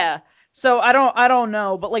 so. Yeah. So I don't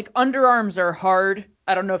know, but like underarms are hard.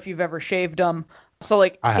 I don't know if you've ever shaved them. So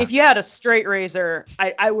like if you had a straight razor,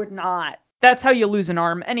 I would not. That's how you lose an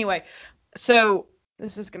arm. Anyway, so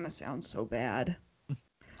this is going to sound so bad.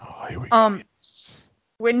 Oh, here we go.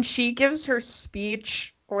 When she gives her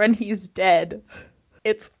speech when he's dead,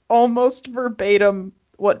 it's almost verbatim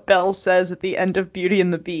what Belle says at the end of Beauty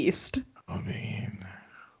and the Beast.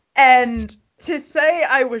 And to say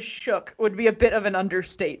I was shook would be a bit of an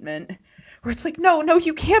understatement. Where it's like, no,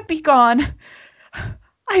 you can't be gone.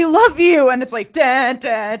 I love you. And it's like, da,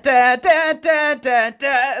 da, da, da, da, da,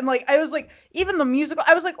 da. And like, I was like, even the musical,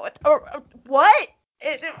 I was like, what? What?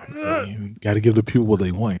 Got to give the people what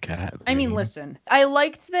they want, Kat. I mean, listen, I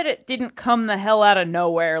liked that it didn't come the hell out of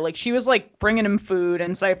nowhere. Like, she was like bringing him food,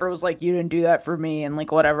 and Cypher was like, you didn't do that for me, and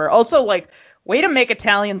like, whatever. Also, like, way to make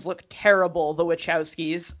Italians look terrible, the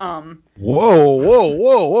Wachowskis.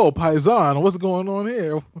 Whoa, Paisan, what's going on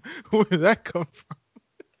here? Where did that come from?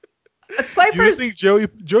 Cypher's... You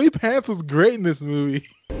think Joey Pants was great in this movie?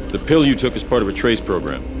 The pill you took is part of a trace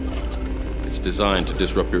program. It's designed to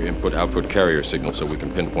disrupt your input-output carrier signal so we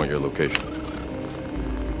can pinpoint your location.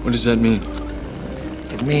 What does that mean?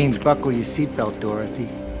 It means buckle your seatbelt, Dorothy,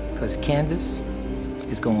 because Kansas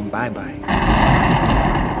is going bye-bye.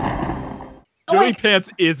 Joey Pants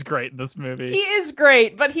is great in this movie. He is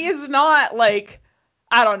great, but he is not, like,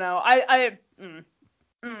 I don't know. I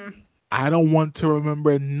don't want to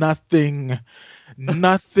remember nothing.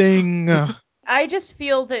 I just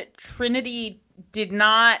feel that Trinity did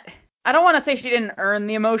not... I don't want to say she didn't earn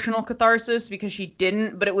the emotional catharsis, because she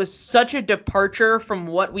didn't, but it was such a departure from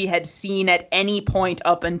what we had seen at any point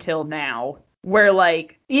up until now. Where,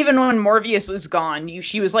 like, even when Morbius was gone,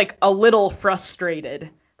 she was, like, a little frustrated,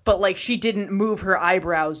 but, like, she didn't move her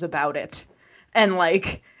eyebrows about it. And,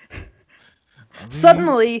 like...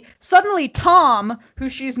 Suddenly Tom, who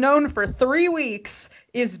she's known for 3 weeks,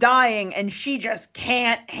 is dying, and she just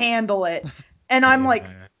can't handle it. And I'm like...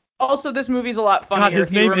 Also, this movie's a lot funnier. God,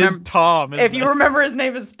 his name is Tom. If you remember, his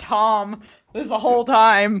name is Tom this whole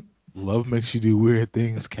time. Love makes you do weird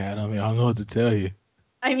things, Kat. I mean, I don't know what to tell you.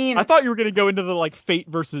 I mean, I thought you were gonna go into the like fate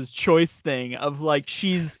versus choice thing of like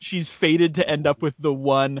she's fated to end up with the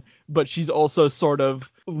one, but she's also sort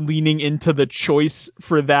of leaning into the choice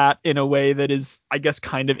for that in a way that is, I guess,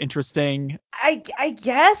 kind of interesting. I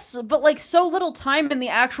guess, but like so little time in the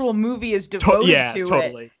actual movie is devoted to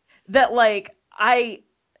totally. it that like I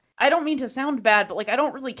don't mean to sound bad, but like I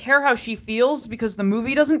don't really care how she feels because the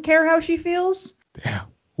movie doesn't care how she feels. Damn.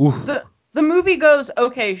 The movie goes,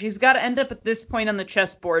 okay, she's got to end up at this point on the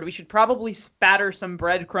chessboard. We should probably spatter some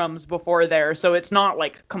breadcrumbs before there, so it's not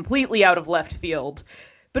like completely out of left field.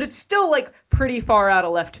 But it's still like pretty far out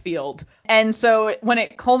of left field. And so when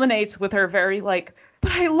it culminates with her very like,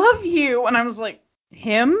 but I love you, and I was like,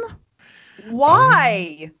 him?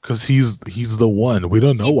 Why? Because he's the one. We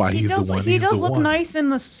don't know why he's the one. He does look nice in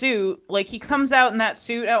the suit. Like, he comes out in that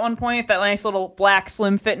suit at one point, that nice little black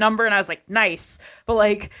slim fit number, and I was like, nice. But,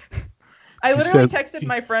 like, I literally texted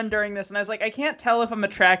my friend during this, and I was like, I can't tell if I'm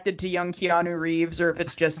attracted to young Keanu Reeves or if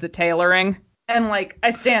it's just the tailoring. And, like, I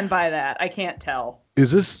stand by that. I can't tell.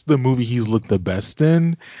 Is this the movie he's looked the best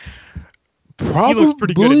in? Probably. He looks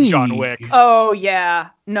pretty good in John Wick. Oh yeah,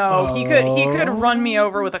 no, he could run me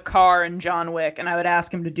over with a car in John Wick, and I would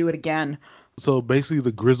ask him to do it again. So basically,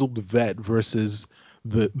 the grizzled vet versus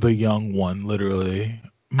the young one, literally.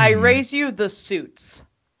 I raise you the suits.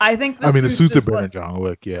 I think the suits are better than John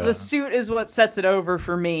Wick. Yeah. The suit is what sets it over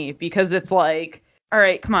for me because it's like, all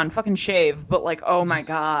right, come on, fucking shave, but like, oh my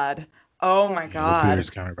god. The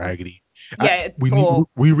beard's kind of raggedy. Yeah,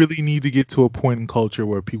 we really need to get to a point in culture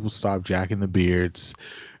where people stop jacking the beards,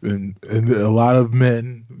 and a lot of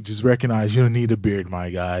men just recognize you don't need a beard,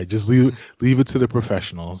 my guy. Just leave it to the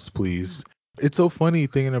professionals, please. It's so funny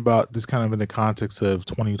thinking about this kind of in the context of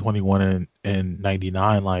 2021 and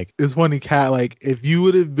 99. Like, it's funny, Kat, like if you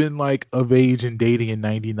would have been like of age and dating in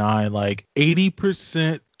 99, like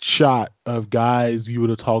 80% shot of guys you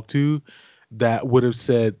would have talked to that would have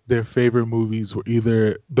said their favorite movies were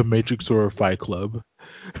either The Matrix or Fight Club.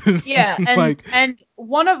 Yeah, and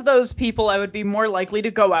one of those people I would be more likely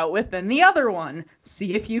to go out with than the other one.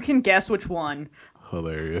 See if you can guess which one.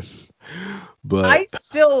 Hilarious. But I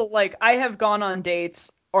still, like, I have gone on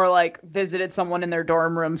dates or, like, visited someone in their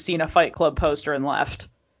dorm room, seen a Fight Club poster, and left.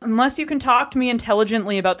 Unless you can talk to me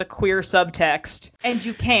intelligently about the queer subtext, and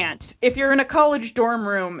you can't. If you're in a college dorm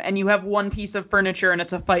room and you have one piece of furniture and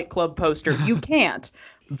it's a Fight Club poster, you can't.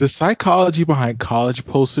 The psychology behind college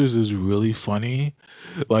posters is really funny.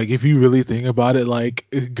 Like, if you really think about it, like,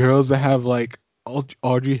 girls that have, like,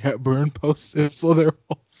 Audrey Hepburn posters on their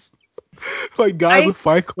walls. Like, guys with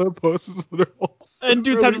Fight Club posters on their walls. And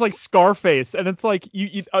dudes have just like Scarface, and it's like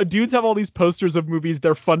dudes have all these posters of movies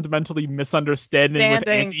they're fundamentally misunderstanding with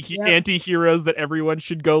anti-heroes that everyone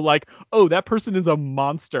should go like, oh, that person is a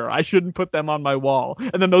monster. I shouldn't put them on my wall.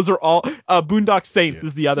 And then those are all Boondock Saints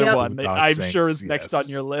is the other one that I'm sure is next on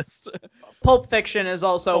your list. Pulp Fiction is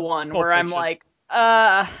also one where I'm like,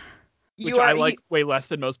 which I like way less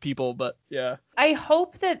than most people, but yeah. I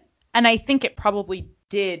hope that, and I think it probably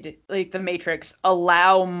did, like The Matrix,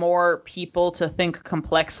 allow more people to think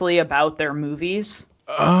complexly about their movies.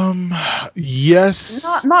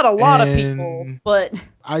 Yes. Not a lot of people, but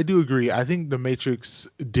I do agree. I think The Matrix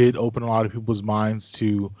did open a lot of people's minds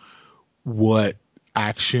to what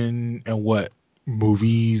action and what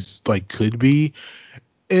movies like could be.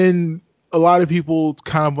 And a lot of people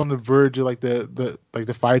kind of on the verge of like the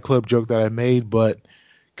Fight Club joke that I made, but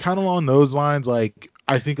kind of along those lines, like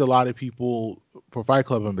I think a lot of people, for Fight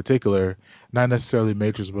Club in particular, not necessarily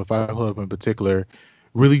Matrix, but Fight Club in particular,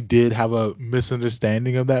 really did have a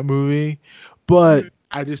misunderstanding of that movie. But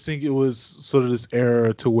I just think it was sort of this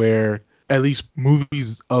era to where at least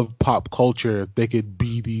movies of pop culture, they could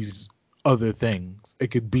be these other things.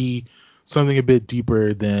 It could be something a bit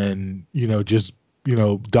deeper than, just,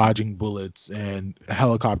 dodging bullets and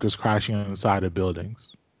helicopters crashing on the side of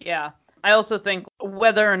buildings. Yeah. I also think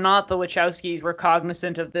whether or not the Wachowskis were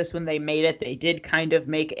cognizant of this when they made it, they did kind of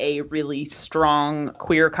make a really strong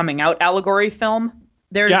queer coming out allegory film.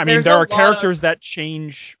 There are characters that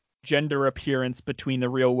change gender appearance between the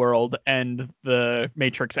real world and the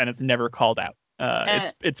Matrix, and it's never called out.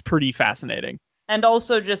 It's pretty fascinating. And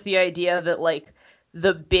also just the idea that, like,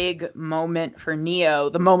 the big moment for Neo,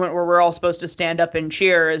 the moment where we're all supposed to stand up and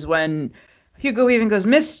cheer, is when Hugo Weaving goes,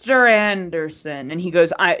 Mr. Anderson, and he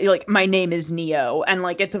goes, my name is Neo, and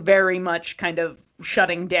like it's a very much kind of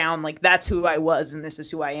shutting down, like that's who I was and this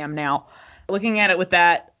is who I am now. Looking at it with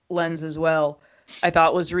that lens as well, I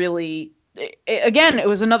thought was really, again, it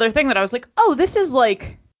was another thing that I was like, oh, this is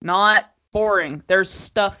like not boring. There's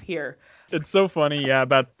stuff here. It's so funny, yeah,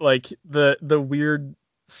 about like the weird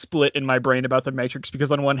split in my brain about the Matrix, because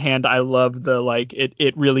on one hand I love the like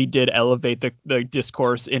it really did elevate the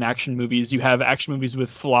discourse in action movies. You have action movies with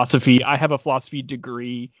philosophy. I have a philosophy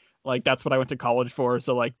degree, like that's what I went to college for,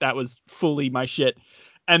 so like that was fully my shit.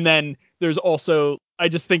 And then there's also, I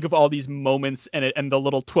just think of all these moments and the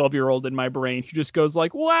little 12-year-old in my brain who just goes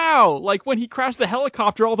like, wow, like when he crashed the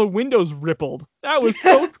helicopter, all the windows rippled. That was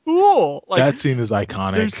so cool. Like that scene is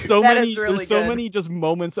iconic. There's so many just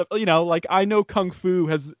moments of, like I know Kung Fu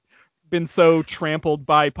has been so trampled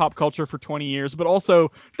by pop culture for 20 years, but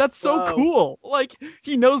also that's so cool. Like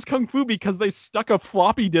he knows Kung Fu because they stuck a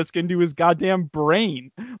floppy disk into his goddamn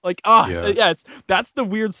brain. Like, that's the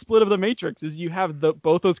weird split of the Matrix, is you have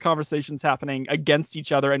both those conversations happening against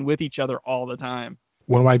each other and with each other all the time.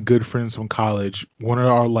 One of my good friends from college, one of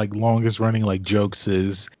our like longest running like jokes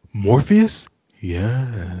is, Morpheus?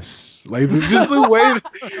 Yes. Like just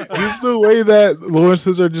the way that Lawrence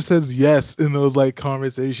Fishburne just says yes in those like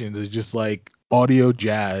conversations is just like audio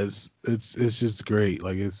jazz. It's just great.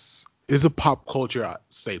 Like it's a pop culture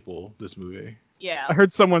staple, this movie. Yeah. I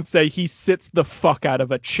heard someone say he sits the fuck out of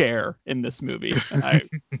a chair in this movie. And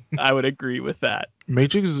I would agree with that.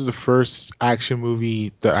 Matrix is the first action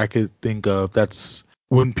movie that I could think of that's,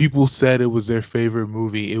 when people said it was their favorite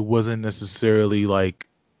movie, it wasn't necessarily like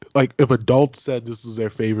if adults said this was their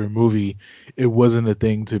favorite movie, it wasn't a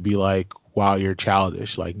thing to be like, wow, you're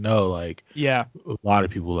childish. Like, no, like, yeah, a lot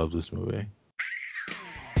of people love this movie.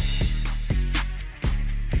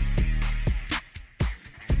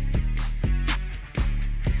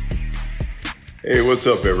 Hey, what's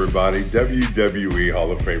up, everybody? WWE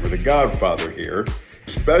Hall of Famer, The Godfather here.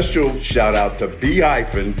 Special shout out to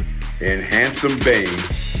B-Hyphen and Handsome Bane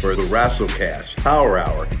for the WrestleCast Power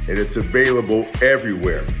Hour, and it's available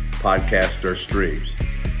everywhere podcaster streams.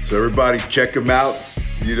 So everybody check them out.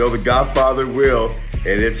 The Godfather will,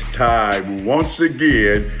 and it's time once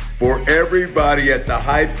again for everybody at the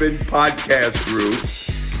Hyphen Podcast Group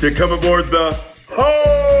to come aboard the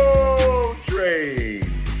Ho Train.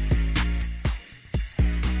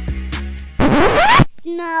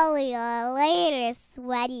 Smell your latest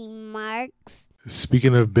sweaty marks.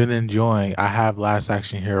 Speaking of been enjoying, I have Last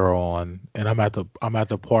Action Hero on, and I'm at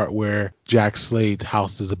the part where Jack Slade's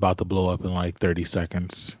house is about to blow up in like 30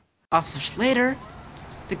 seconds. Officer Slater,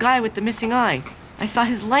 the guy with the missing eye. I saw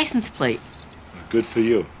his license plate. Good for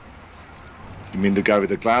you. You mean the guy with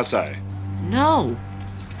the glass eye? No.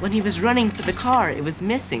 When he was running for the car, it was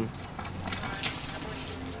missing.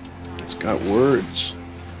 It's got words.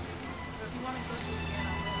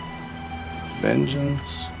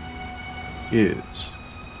 Vengeance is.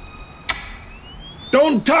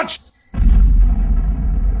 Don't touch!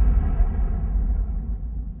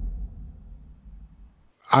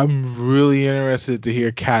 I'm really interested to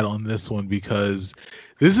hear Kat on this one, because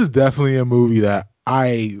this is definitely a movie that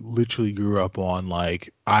I literally grew up on.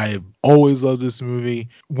 Like, I always loved this movie.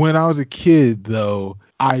 When I was a kid, though,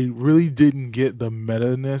 I really didn't get the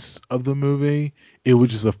meta-ness of the movie. it was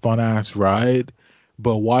just a fun ass ride.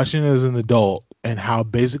 But watching it as an adult and how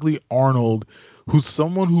basically Arnold, who's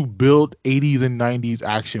someone who built 80s and 90s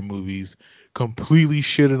action movies, completely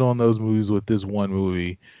shitted on those movies with this one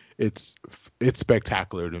movie. It's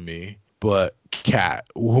spectacular to me. But Kat,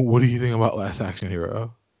 what do you think about Last Action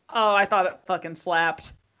Hero? Oh, I thought it fucking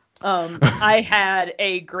slapped. I had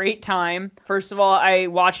a great time. First of all, I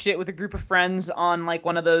watched it with a group of friends on like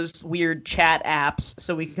one of those weird chat apps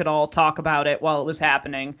so we could all talk about it while it was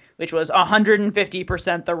happening, which was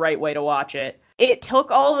 150% the right way to watch it. It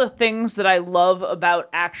took all the things that I love about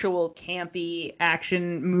actual campy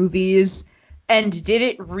action movies and did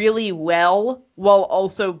it really well while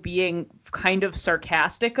also being kind of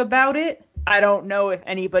sarcastic about it. I don't know if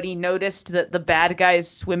anybody noticed that the bad guy's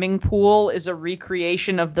swimming pool is a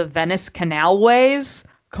recreation of the Venice canalways,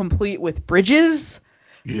 complete with bridges.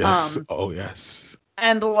 Yes. Oh, yes.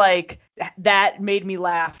 And, like, that made me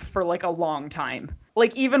laugh for, like, a long time.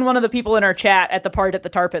 Like, even one of the people in our chat at the part at the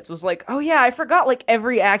Tar Pits was like, oh, yeah, I forgot, like,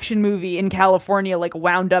 every action movie in California, like,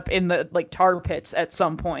 wound up in the, like, tar pits at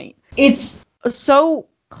some point. It's so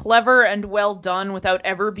clever and well done without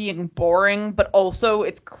ever being boring, but also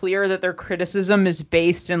it's clear that their criticism is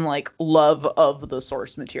based in like love of the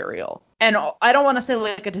source material. And I don't want to say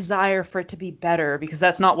like a desire for it to be better because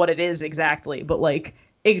that's not what it is exactly, but like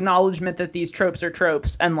acknowledgement that these tropes are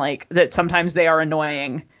tropes and like that sometimes they are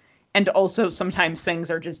annoying and also sometimes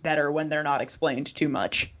things are just better when they're not explained too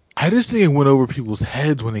much. I just think it went over people's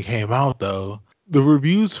heads when it came out though. The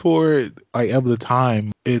reviews for it, like at the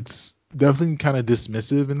time, it's definitely kind of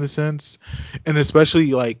dismissive in the sense, and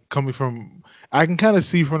especially like coming from, I can kind of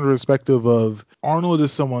see from the perspective of Arnold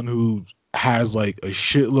is someone who has like a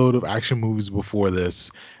shitload of action movies before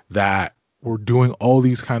this that were doing all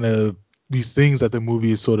these kind of these things that the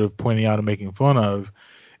movie is sort of pointing out and making fun of,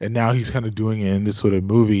 and now he's kind of doing it in this sort of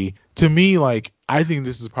movie. To me, like I think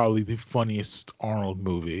this is probably the funniest Arnold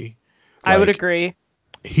movie. Like, I would agree.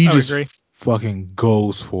 He fucking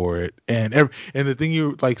goes for it, and the thing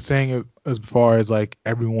you're like saying as far as like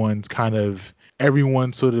everyone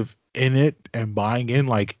sort of in it and buying in,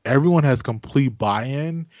 like everyone has complete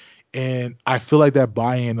buy-in, and I feel like that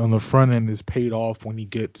buy-in on the front end is paid off when he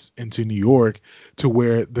gets into New York, to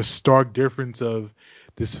where the stark difference of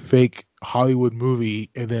this fake Hollywood movie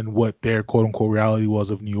and then what their quote unquote reality was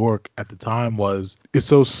of New York at the time it's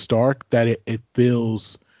so stark that it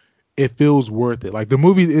feels worth it. Like the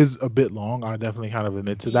movie is a bit long, I definitely kind of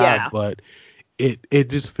admit to that, but it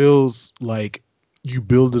just feels like you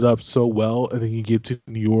build it up so well, and then you get to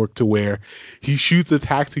New York to where he shoots a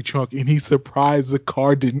taxi trunk and he's surprised the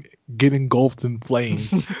car didn't get engulfed in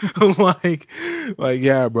flames. like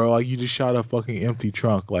yeah, bro, like you just shot a fucking empty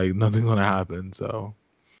trunk, like nothing's gonna happen. So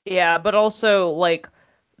yeah, but also like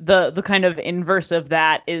the kind of inverse of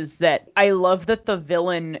that is that I love that the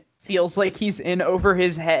villain feels like he's in over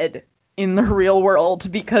his head in the real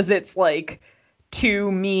world because it's like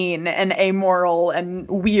too mean and amoral and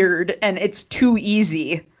weird, and it's too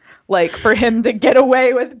easy like for him to get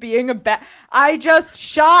away with being I just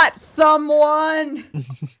shot someone.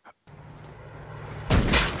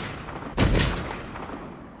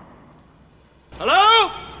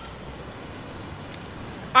 Hello?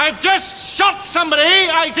 I've just shot somebody.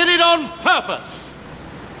 I did it on purpose.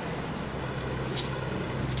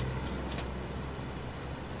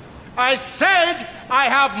 I said I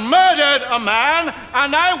have murdered a man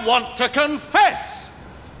and I want to confess.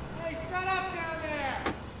 Hey, shut up down there.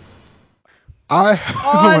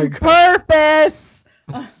 On purpose.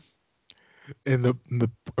 And the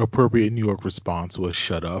appropriate New York response was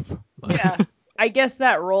shut up. Yeah. I guess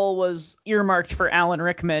that role was earmarked for Alan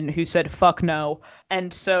Rickman, who said "fuck no,"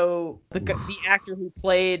 and so the actor who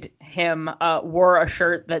played him wore a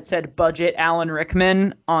shirt that said "Budget Alan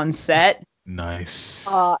Rickman" on set. Nice.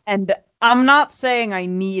 And I'm not saying I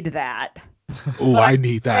need that. Oh, I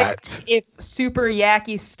need that. If Super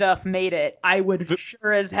Yaki stuff made it, I would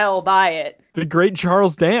sure as hell buy it. The great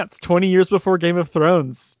Charles Dance, 20 years before Game of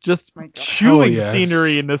Thrones, just chewing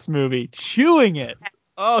scenery in this movie, chewing it.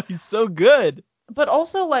 Oh, he's so good. But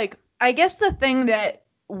also, like, I guess the thing that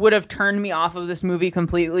would have turned me off of this movie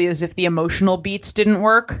completely is if the emotional beats didn't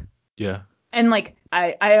work. Yeah. And, like,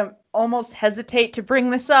 I almost hesitate to bring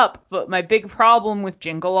this up, but my big problem with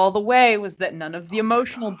Jingle All the Way was that none of the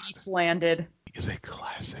emotional beats landed. It's a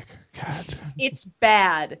classic, Kat. It's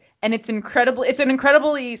bad, and it's an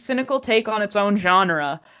incredibly cynical take on its own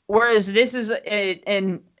genre, whereas this is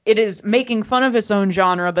it is making fun of its own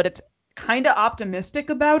genre, but it's kind of optimistic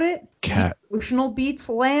about it. Kat. The emotional beats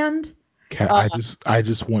land. Kat, I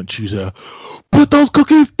just want you to put those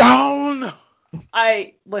cookies down.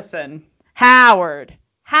 Listen, Howard,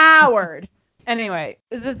 Anyway,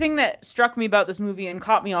 the thing that struck me about this movie and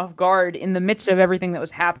caught me off guard in the midst of everything that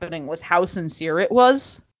was happening was how sincere it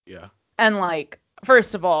was. Yeah. And, like,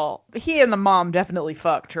 first of all, he and the mom definitely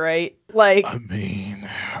fucked, right? Like, I mean,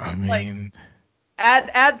 like,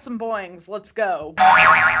 add some boings, let's go.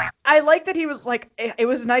 I like that he was like, it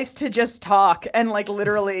was nice to just talk, and like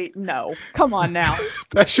literally, no, come on now.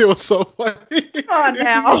 That shit was so funny. Come on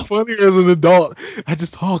now. It's funnier as an adult. I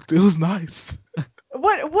just talked. It was nice.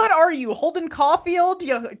 What are you, Holden Caulfield?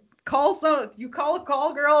 You call a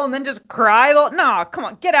call girl and then just cry? No, come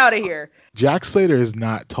on, get out of here. Jack Slater is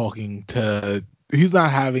not talking to. He's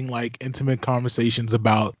not having like intimate conversations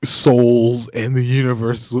about souls and the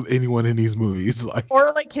universe with anyone in these movies. Like,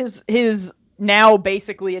 or like his now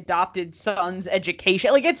basically adopted son's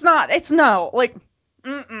education. Like, nope,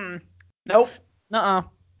 nuh-uh.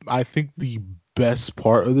 I think the best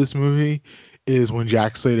part of this movie is when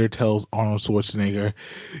Jack Slater tells Arnold Schwarzenegger,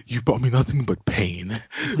 "You brought me nothing but pain."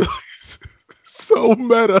 So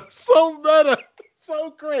meta, so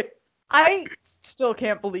great. I still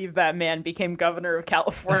can't believe that man became governor of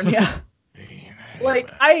California. Like,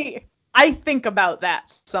 I think about that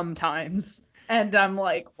sometimes, and I'm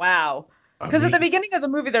like, wow. Because at the beginning of the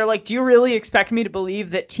movie, they're like, do you really expect me to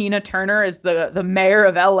believe that Tina Turner is the mayor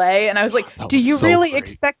of L.A.? And I was like, do you really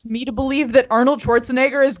expect me to believe that Arnold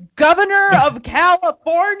Schwarzenegger is governor of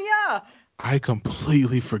California? I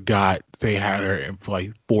completely forgot they had her in for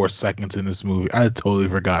like 4 seconds in this movie. I totally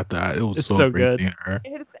forgot that. It was so great seeing her.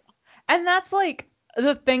 And that's like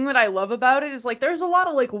the thing that I love about it is like there's a lot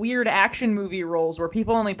of like weird action movie roles where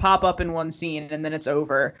people only pop up in one scene and then it's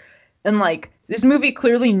over. And like this movie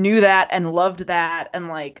clearly knew that and loved that, and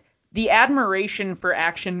like the admiration for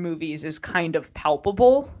action movies is kind of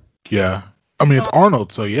palpable. Yeah. I mean, it's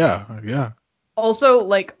Arnold, so yeah. Also,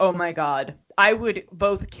 like, oh my god, I would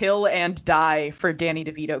both kill and die for Danny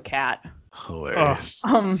DeVito cat. Hilarious.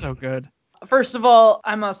 So good. First of all,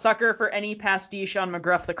 I'm a sucker for any pastiche on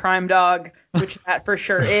McGruff the Crime Dog, which that for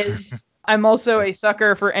sure is. I'm also a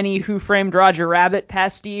sucker for any Who Framed Roger Rabbit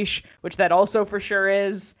pastiche, which that also for sure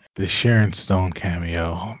is. The Sharon Stone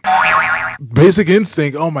cameo. Basic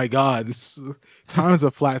Instinct, oh my god. Time's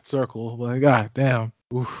a flat circle. Like, god damn.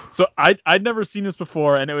 Oof. So I'd never seen this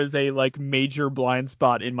before, and it was a like major blind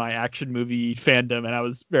spot in my action movie fandom, and I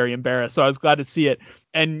was very embarrassed. So I was glad to see it.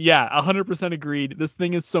 And yeah, 100% agreed. This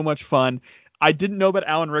thing is so much fun. I didn't know about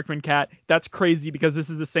Alan Rickman cat. That's crazy because this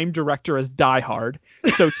is the same director as Die Hard.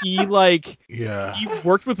 So he he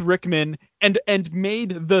worked with Rickman and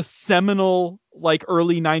made the seminal like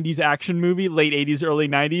early 90s action movie, late 80s, early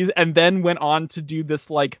 90s, and then went on to do this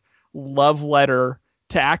like love letter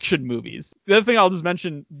to action movies. The other thing I'll just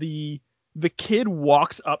mention, the kid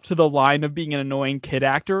walks up to the line of being an annoying kid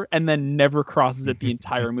actor and then never crosses it the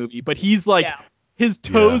entire movie. But he's like, his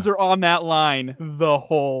toes are on that line the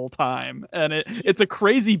whole time. And it's a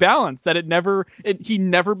crazy balance that he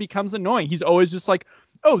never becomes annoying. He's always just like,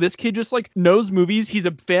 oh, this kid just like knows movies. He's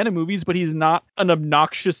a fan of movies, but he's not an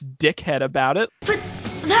obnoxious dickhead about it. But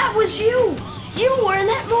that was you. You were in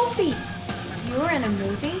that movie. You were in a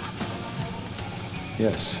movie?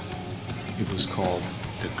 Yes. It was called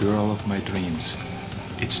The Girl of My Dreams.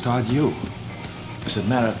 It starred you. As a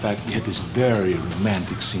matter of fact, we had this very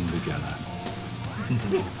romantic scene together.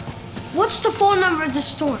 What's the phone number of the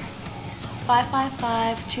store?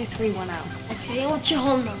 555-2310. Okay, what's your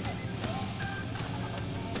home number?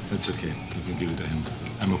 That's okay. You can give it to him.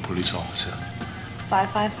 I'm a police officer.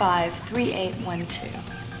 555-3812.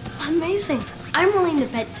 Amazing. I'm willing to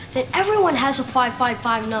bet that everyone has a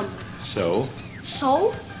 555 number. So?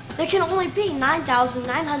 So? There can only be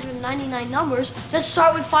 9,999 numbers that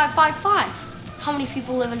start with 555. How many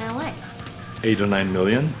people live in LA? 8 or 9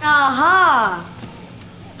 million. Aha!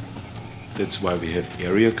 That's why we have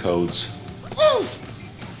area codes. Oof!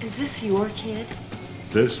 Is this your kid?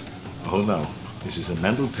 This? Oh no. This is a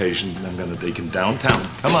mental patient and I'm gonna take him downtown.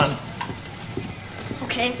 Come on.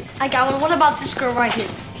 Okay, I got one. What about this girl right here?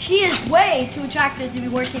 She is way too attractive to be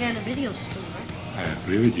working at a video store. I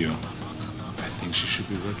agree with you. I think she should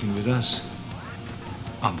be working with us.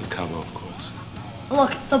 Undercover, of course.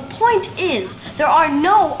 Look, the point is, there are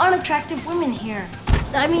no unattractive women here.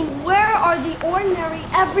 I mean, where are the ordinary,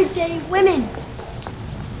 everyday women?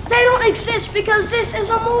 They don't exist because this is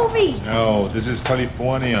a movie. No, this is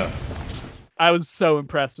California. I was so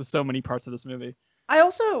impressed with so many parts of this movie. I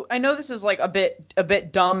know this is like a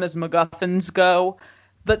bit dumb as MacGuffins go,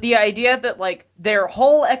 but the idea that like their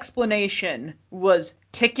whole explanation was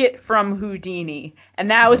ticket from Houdini,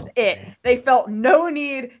 and that was it. They felt no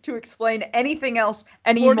need to explain anything else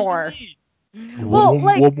anymore.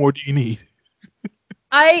 What more do you need?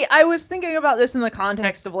 I was thinking about this in the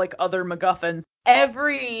context of like other MacGuffins.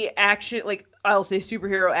 Every action, like I'll say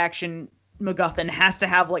superhero action MacGuffin has to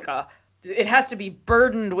have like it has to be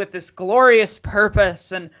burdened with this glorious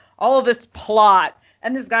purpose and all of this plot.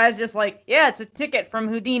 And this guy's just like, yeah, it's a ticket from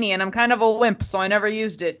Houdini, and I'm kind of a wimp, so I never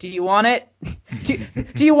used it. Do you want it?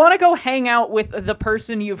 do you want to go hang out with the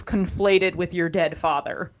person you've conflated with your dead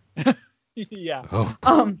father? Yeah.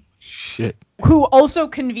 Oh, shit. Who also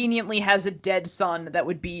conveniently has a dead son that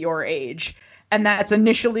would be your age. And that's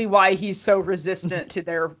initially why he's so resistant to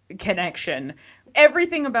their connection.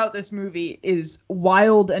 Everything about this movie is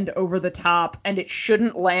wild and over the top, and it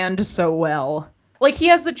shouldn't land so well. Like, he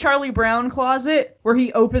has the Charlie Brown closet where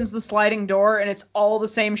he opens the sliding door and it's all the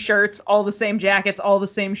same shirts, all the same jackets, all the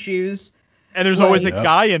same shoes. And there's always a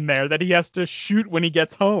guy in there that he has to shoot when he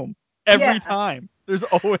gets home. Every time. There's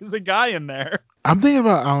always a guy in there. I'm thinking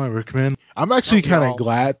about Alan Rickman. I'm actually kind of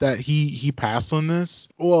glad that he passed on this.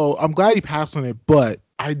 Well, I'm glad he passed on it, but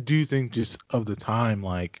I do think just of the time,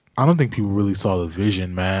 like, I don't think people really saw the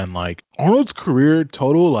vision, man. Like, Arnold's career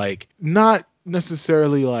total, like, not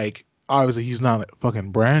necessarily, like, obviously he's not a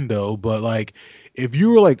fucking Brando, but, like, if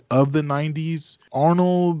you were, like, of the 90s,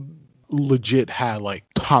 Arnold legit had, like,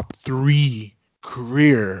 top 3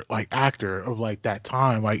 career, like, actor of, like, that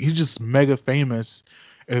time. Like, he's just mega famous.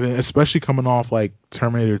 And then especially coming off like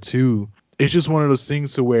Terminator 2, it's just one of those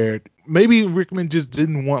things to where maybe Rickman just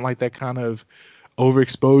didn't want like that kind of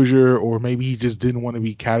overexposure, or maybe he just didn't want to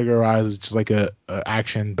be categorized as just like a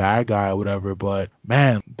action bad guy or whatever. But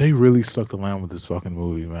man, they really stuck the land with this fucking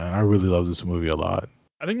movie, man. I really love this movie a lot.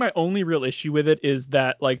 I think my only real issue with it is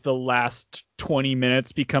that like the last 20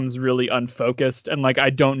 minutes becomes really unfocused, and like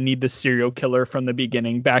I don't need the serial killer from the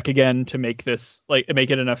beginning back again to make this like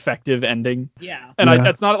make it an effective ending. Yeah. And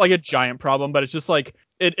that's not like a giant problem, but it's just like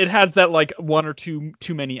it has that like one or two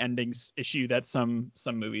too many endings issue that some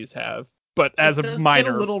movies have. But as a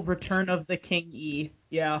minor, get a little Return of the King E.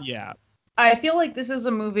 Yeah. Yeah. I feel like this is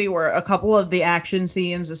a movie where a couple of the action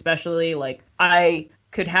scenes, especially, like, I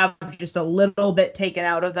could have just a little bit taken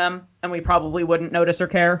out of them and we probably wouldn't notice or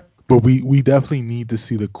care. But we definitely need to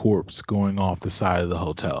see the corpse going off the side of the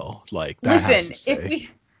hotel. Like, that listen,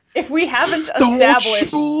 if we haven't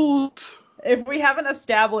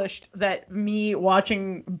established that me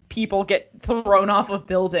watching people get thrown off of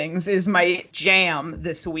buildings is my jam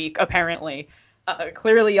this week, apparently.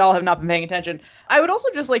 Clearly y'all have not been paying attention. I would also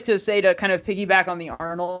just like to say, to kind of piggyback on the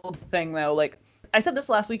Arnold thing, though, like, I said this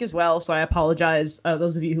last week as well, so I apologize,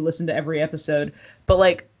 those of you who listen to every episode, but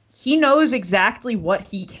like, he knows exactly what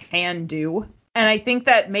he can do, and I think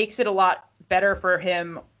that makes it a lot better for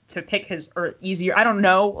him to pick or easier. I don't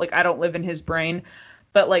know, like, I don't live in his brain,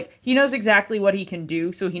 but like, he knows exactly what he can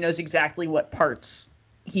do, so he knows exactly what parts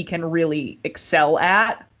he can really excel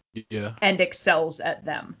at. Yeah. And excels at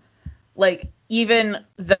them. Like, even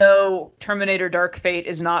though Terminator Dark Fate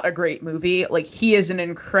is not a great movie, like, he is an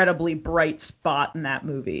incredibly bright spot in that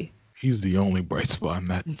movie. He's the only bright spot in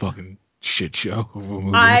that fucking shit show of a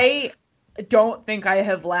movie. I don't think I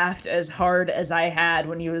have laughed as hard as I had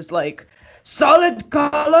when he was like, solid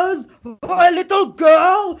colors for a little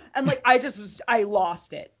girl. And like, I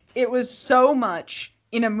lost it. It was so much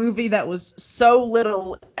in a movie that was so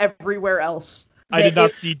little everywhere else. I did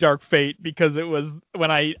not see Dark Fate because it was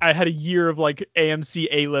when I had a year of like AMC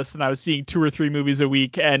A-list and I was seeing 2 or 3 movies a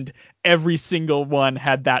week, and every single one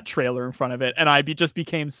had that trailer in front of it. And I just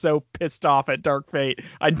became so pissed off at Dark Fate,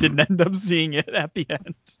 I didn't end up seeing it at the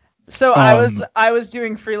end. So I was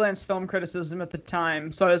doing freelance film criticism at the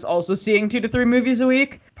time, so I was also seeing 2 to 3 movies a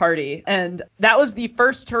week. Party. And that was the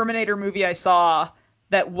first Terminator movie I saw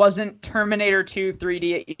that wasn't Terminator 2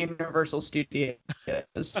 3D at Universal Studios.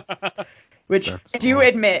 Which I do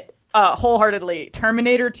admit, wholeheartedly,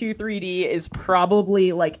 Terminator 2 3D is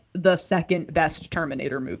probably like the second best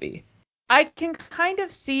Terminator movie. I can kind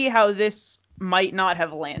of see how this might not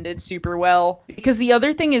have landed super well, because the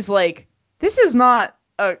other thing is, like, this is not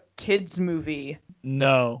a kid's movie.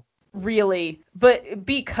 No. Really. But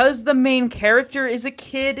because the main character is a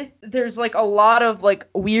kid, there's like a lot of like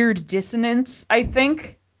weird dissonance, I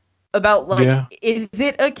think, about like, is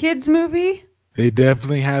it a kid's movie? They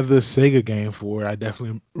definitely had the Sega game for it. I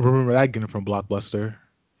definitely remember that getting from Blockbuster.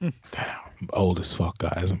 Damn, I'm old as fuck,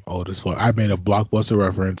 guys. I'm old as fuck. I made a Blockbuster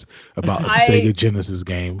reference about a Sega Genesis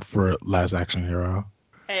game for Last Action Hero.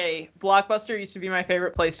 Hey, Blockbuster used to be my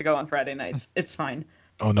favorite place to go on Friday nights. It's fine.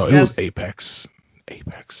 Oh, no, it was Apex.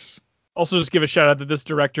 Also, just give a shout out that this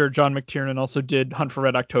director, John McTiernan, also did Hunt for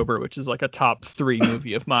Red October, which is like a top 3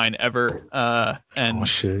 movie of mine ever. And oh,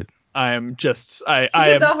 shit. I'm just did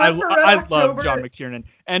I The Hunt for Red love October. John McTiernan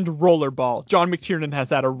and Rollerball. John McTiernan has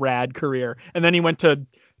had a rad career, and then he went to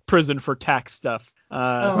prison for tax stuff.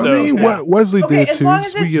 I mean, what Wesley did too. As long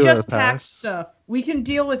as it's we just pass. tax stuff, we can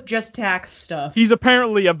deal with just tax stuff. He's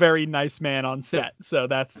apparently a very nice man on set, so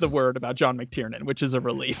that's the word about John McTiernan, which is a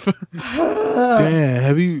relief.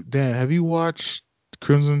 Dan, have you watched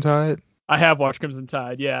Crimson Tide? I have watched Crimson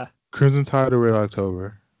Tide, yeah. Crimson Tide or Red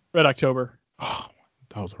October? Red October. Oh,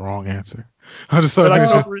 that was the wrong answer. I just thought Red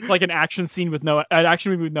October is like an action movie with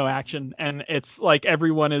no action, and it's like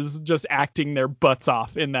everyone is just acting their butts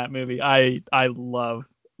off in that movie. I love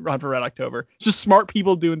Hunt for Red October. It's just smart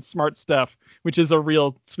people doing smart stuff, which is a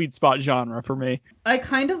real sweet spot genre for me. I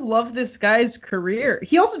kind of love this guy's career.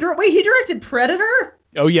 He also he directed Predator?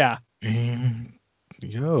 Oh yeah.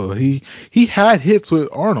 Yo, he had hits with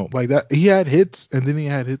Arnold like that. He had hits, and then he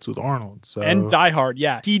had hits with Arnold. So and Die Hard,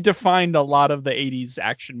 yeah. He defined a lot of the 80s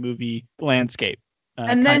action movie landscape.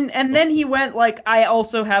 And then he went like, I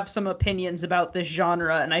also have some opinions about this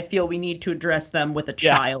genre, and I feel we need to address them with a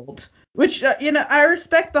child. Which I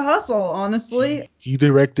respect the hustle, honestly. He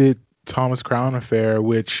directed Thomas Crown Affair,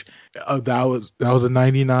 which that was a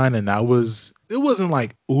 99, and it wasn't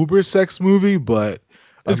like uber sex movie, but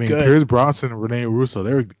I mean, good. Pierce Brosnan and Rene Russo,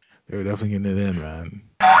 they were definitely getting it in, man.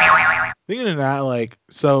 Thinking of that, like,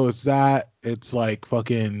 so it's like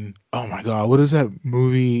fucking, oh my god, what is that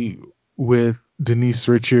movie with Denise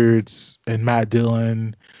Richards and Matt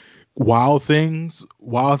Dillon? Wild Things.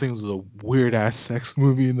 Wild Things was a weird ass sex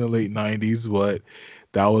movie in the late 90s, but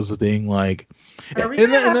that was the thing. Like, are we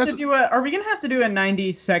gonna have to do a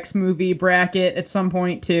 90s sex movie bracket at some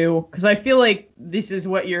point too? Because I feel like this is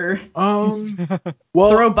what you're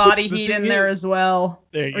throw Body Heat in there as well.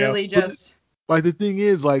 There you really go. Just like the thing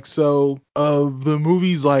is, like, so of the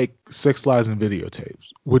movies like Sex, Lies, and Videotapes,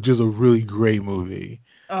 which is a really great movie.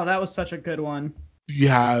 Oh, that was such a good one. You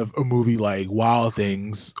have a movie like Wild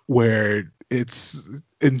Things where it's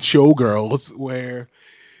in Showgirls where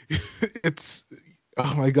it's,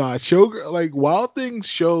 oh my god, Showgirl, like Wild Things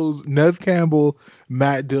shows Neve Campbell,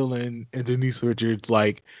 Matt Dillon, and Denise Richards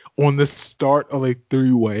like on the start of a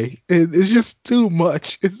three-way. It's just too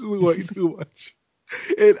much. It's way too much.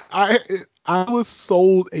 And I was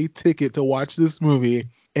sold a ticket to watch this movie,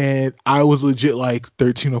 and I was legit like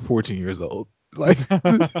 13 or 14 years old. Like,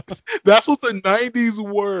 that's what the 90s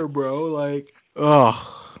were, bro. Like,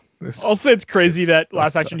 oh. Also, it's crazy that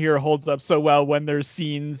Last Action Hero holds up so well when there's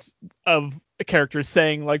scenes of characters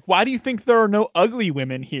saying, like, why do you think there are no ugly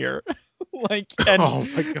women here? Like, and, oh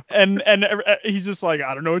my God. And he's just like,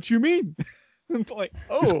 I don't know what you mean. Like,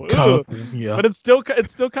 yeah. But it still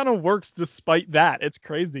kind of works despite that. It's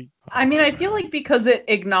crazy. I mean, I feel like because it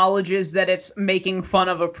acknowledges that it's making fun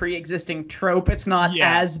of a pre-existing trope, it's not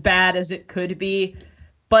as bad as it could be.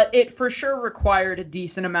 But it for sure required a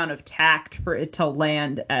decent amount of tact for it to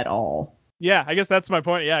land at all. Yeah, I guess that's my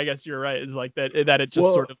point. Yeah, I guess you're right. It's like that it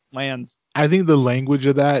just sort of lands. I think the language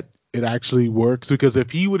of that, it actually works, because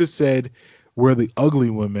if he would have said we're the ugly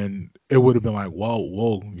women, it would have been like,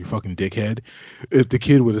 whoa, you fucking dickhead, if the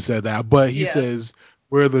kid would have said that. But he says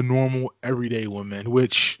we're the normal everyday women,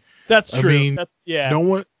 which that's true. I mean,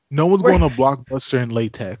 no one's going to Blockbuster in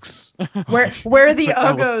latex. Where the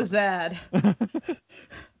uggos at?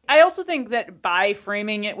 I also think that by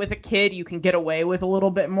framing it with a kid, you can get away with a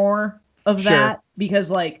little bit more of that,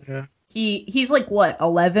 because like he's like what,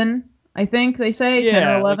 11? I think they say 10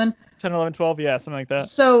 or 11. Like 10, 11, 12, yeah, something like that.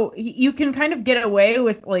 So you can kind of get away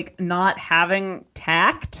with like not having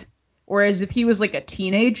tact, whereas if he was like a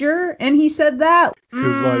teenager and he said that,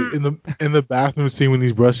 because like in the bathroom scene when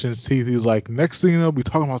he's brushing his teeth, he's like, next thing you know, we'll be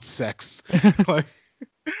talking about sex. Like,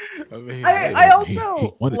 I mean, I also he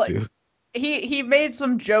wanted to. He made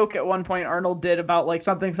some joke at one point, Arnold did, about like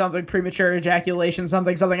something premature ejaculation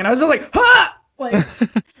something, and I was just like, ha! Like,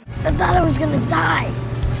 I thought I was gonna die.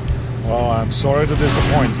 Oh, I'm sorry to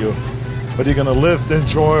disappoint you, but you're gonna live to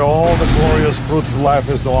enjoy all the glorious fruits life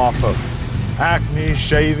has to offer. Acne,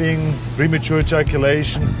 shaving, premature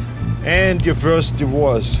ejaculation, and your first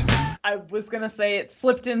divorce. I was gonna say it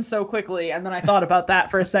slipped in so quickly, and then I thought about that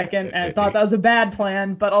for a second, and I thought that was a bad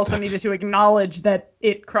plan, but also needed to acknowledge that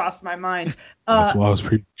it crossed my mind. That's why I was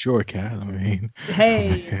premature, Kat. I mean,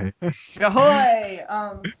 hey, ahoy!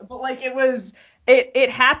 But like it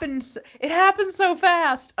happened so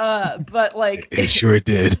fast. But like it sure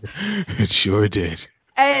did. It sure did.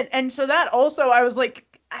 And so that also, I was like,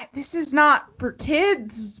 this is not for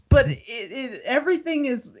kids, but everything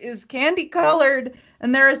is candy colored,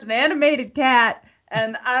 and there is an animated cat,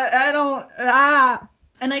 and I don't.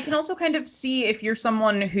 And I can also kind of see if you're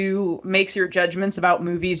someone who makes your judgments about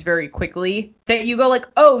movies very quickly, that you go like,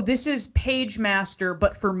 oh, this is Page Master,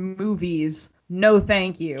 but for movies. No,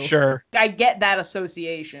 thank you. Sure. I get that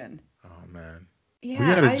association. Oh, man. Yeah,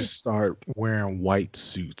 we gotta just start wearing white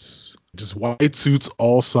suits. Just white suits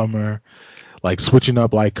all summer. Like switching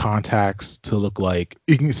up like contacts to look like,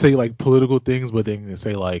 you can say like political things, but then you can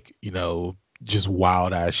say like, you know, just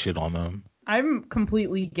wild ass shit on them. I'm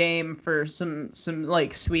completely game for some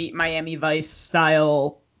like sweet Miami Vice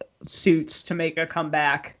style suits to make a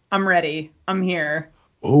comeback. I'm ready. I'm here.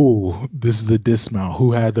 Oh, this is the dismount.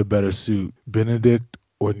 Who had the better suit, Benedict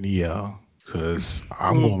or Neo? Because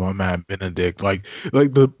I'm going with my man Benedict. Like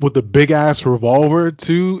with the big ass revolver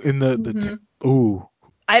too in the ooh.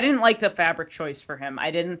 I didn't like the fabric choice for him. I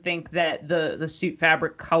didn't think that the suit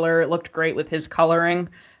fabric color looked great with his coloring.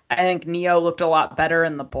 I think Neo looked a lot better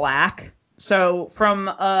in the black. So from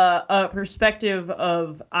a perspective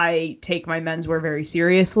of I take my menswear very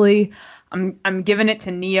seriously, I'm giving it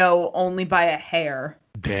to Neo only by a hair.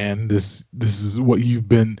 Dan, this is what we've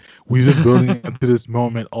been building up to this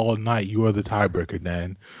moment all night. You are the tiebreaker,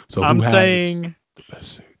 Dan. So I'm who saying has the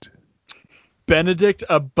best suit? Benedict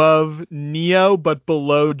above Neo, but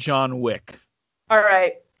below John Wick. All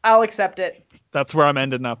right, I'll accept it. That's where I'm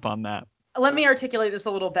ending up on that. Let me articulate this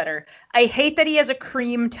a little better. I hate that he has a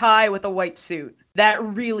cream tie with a white suit. That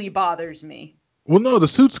really bothers me. Well, no, the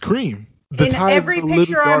suit's cream. The In tie every is a little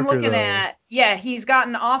picture I'm darker, looking though. at, yeah, he's got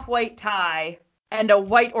an off-white tie and a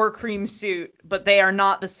white or cream suit, but they are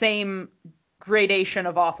not the same gradation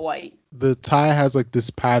of off-white. The tie has like this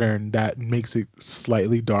pattern that makes it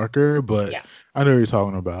slightly darker, but Yeah. I know what you're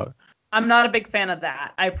talking about. I'm not a big fan of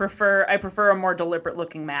that. I prefer a more deliberate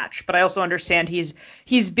looking match, but I also understand he's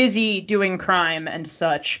busy doing crime and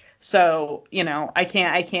such. So, you know, I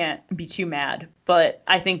can't be too mad, but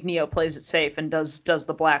I think Neo plays it safe and does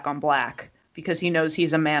the black on black because he knows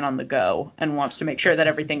he's a man on the go and wants to make sure that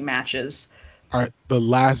everything matches. All right, the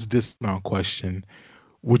last dismount question.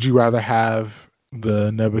 Would you rather have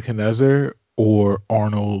the Nebuchadnezzar or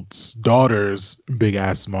Arnold's daughter's big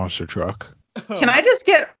ass monster truck? Can I just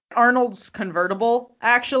get Arnold's convertible,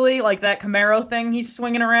 actually? Like that Camaro thing he's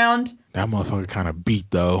swinging around? That motherfucker kind of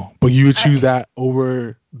beat, though. But you would choose that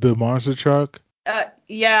over the monster truck?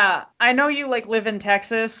 Yeah. I know you, like, live in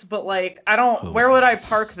Texas, but, like, where would I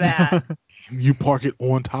park that? You park it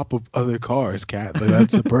on top of other cars, Kat. Like,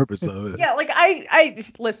 that's the purpose of it. Yeah, like, I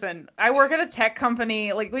listen, I work at a tech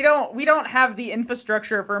company. Like, we don't have the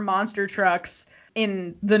infrastructure for monster trucks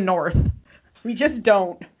in the north. We just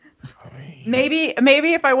don't. Maybe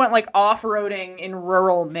if I went like off-roading in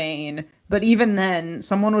rural Maine, but even then,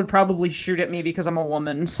 someone would probably shoot at me because I'm a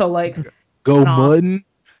woman. So like, go mudding?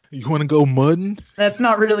 You want to go mudding? That's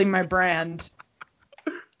not really my brand.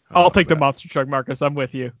 I'll take the monster truck, Marcus. I'm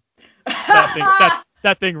with you.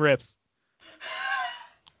 That thing rips.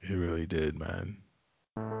 It really did, man.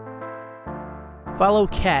 Follow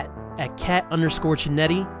Kat at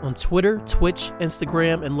 @Kat_Chinetti on Twitter, Twitch,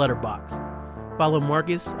 Instagram, and Letterboxd. Follow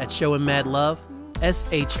Marcus at Showin' Mad Love,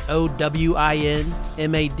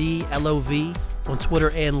 SHOWINMADLOV on Twitter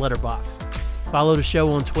and Letterboxd. Follow the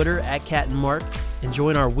show on Twitter at Kat and Mark, and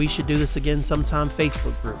join our We Should Do This Again Sometime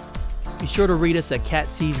Facebook group. Be sure to read us at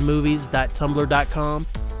catseesmovies.tumblr.com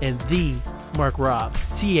and the Mark Rob,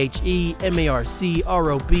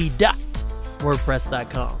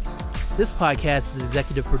 TheMarkRob.wordpress.com. This podcast is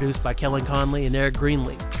executive produced by Kellen Conley and Eric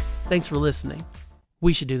Greenlee. Thanks for listening.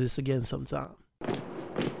 We should do this again sometime.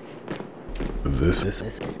 This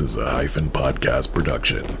is a Hyphen Podcast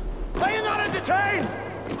production.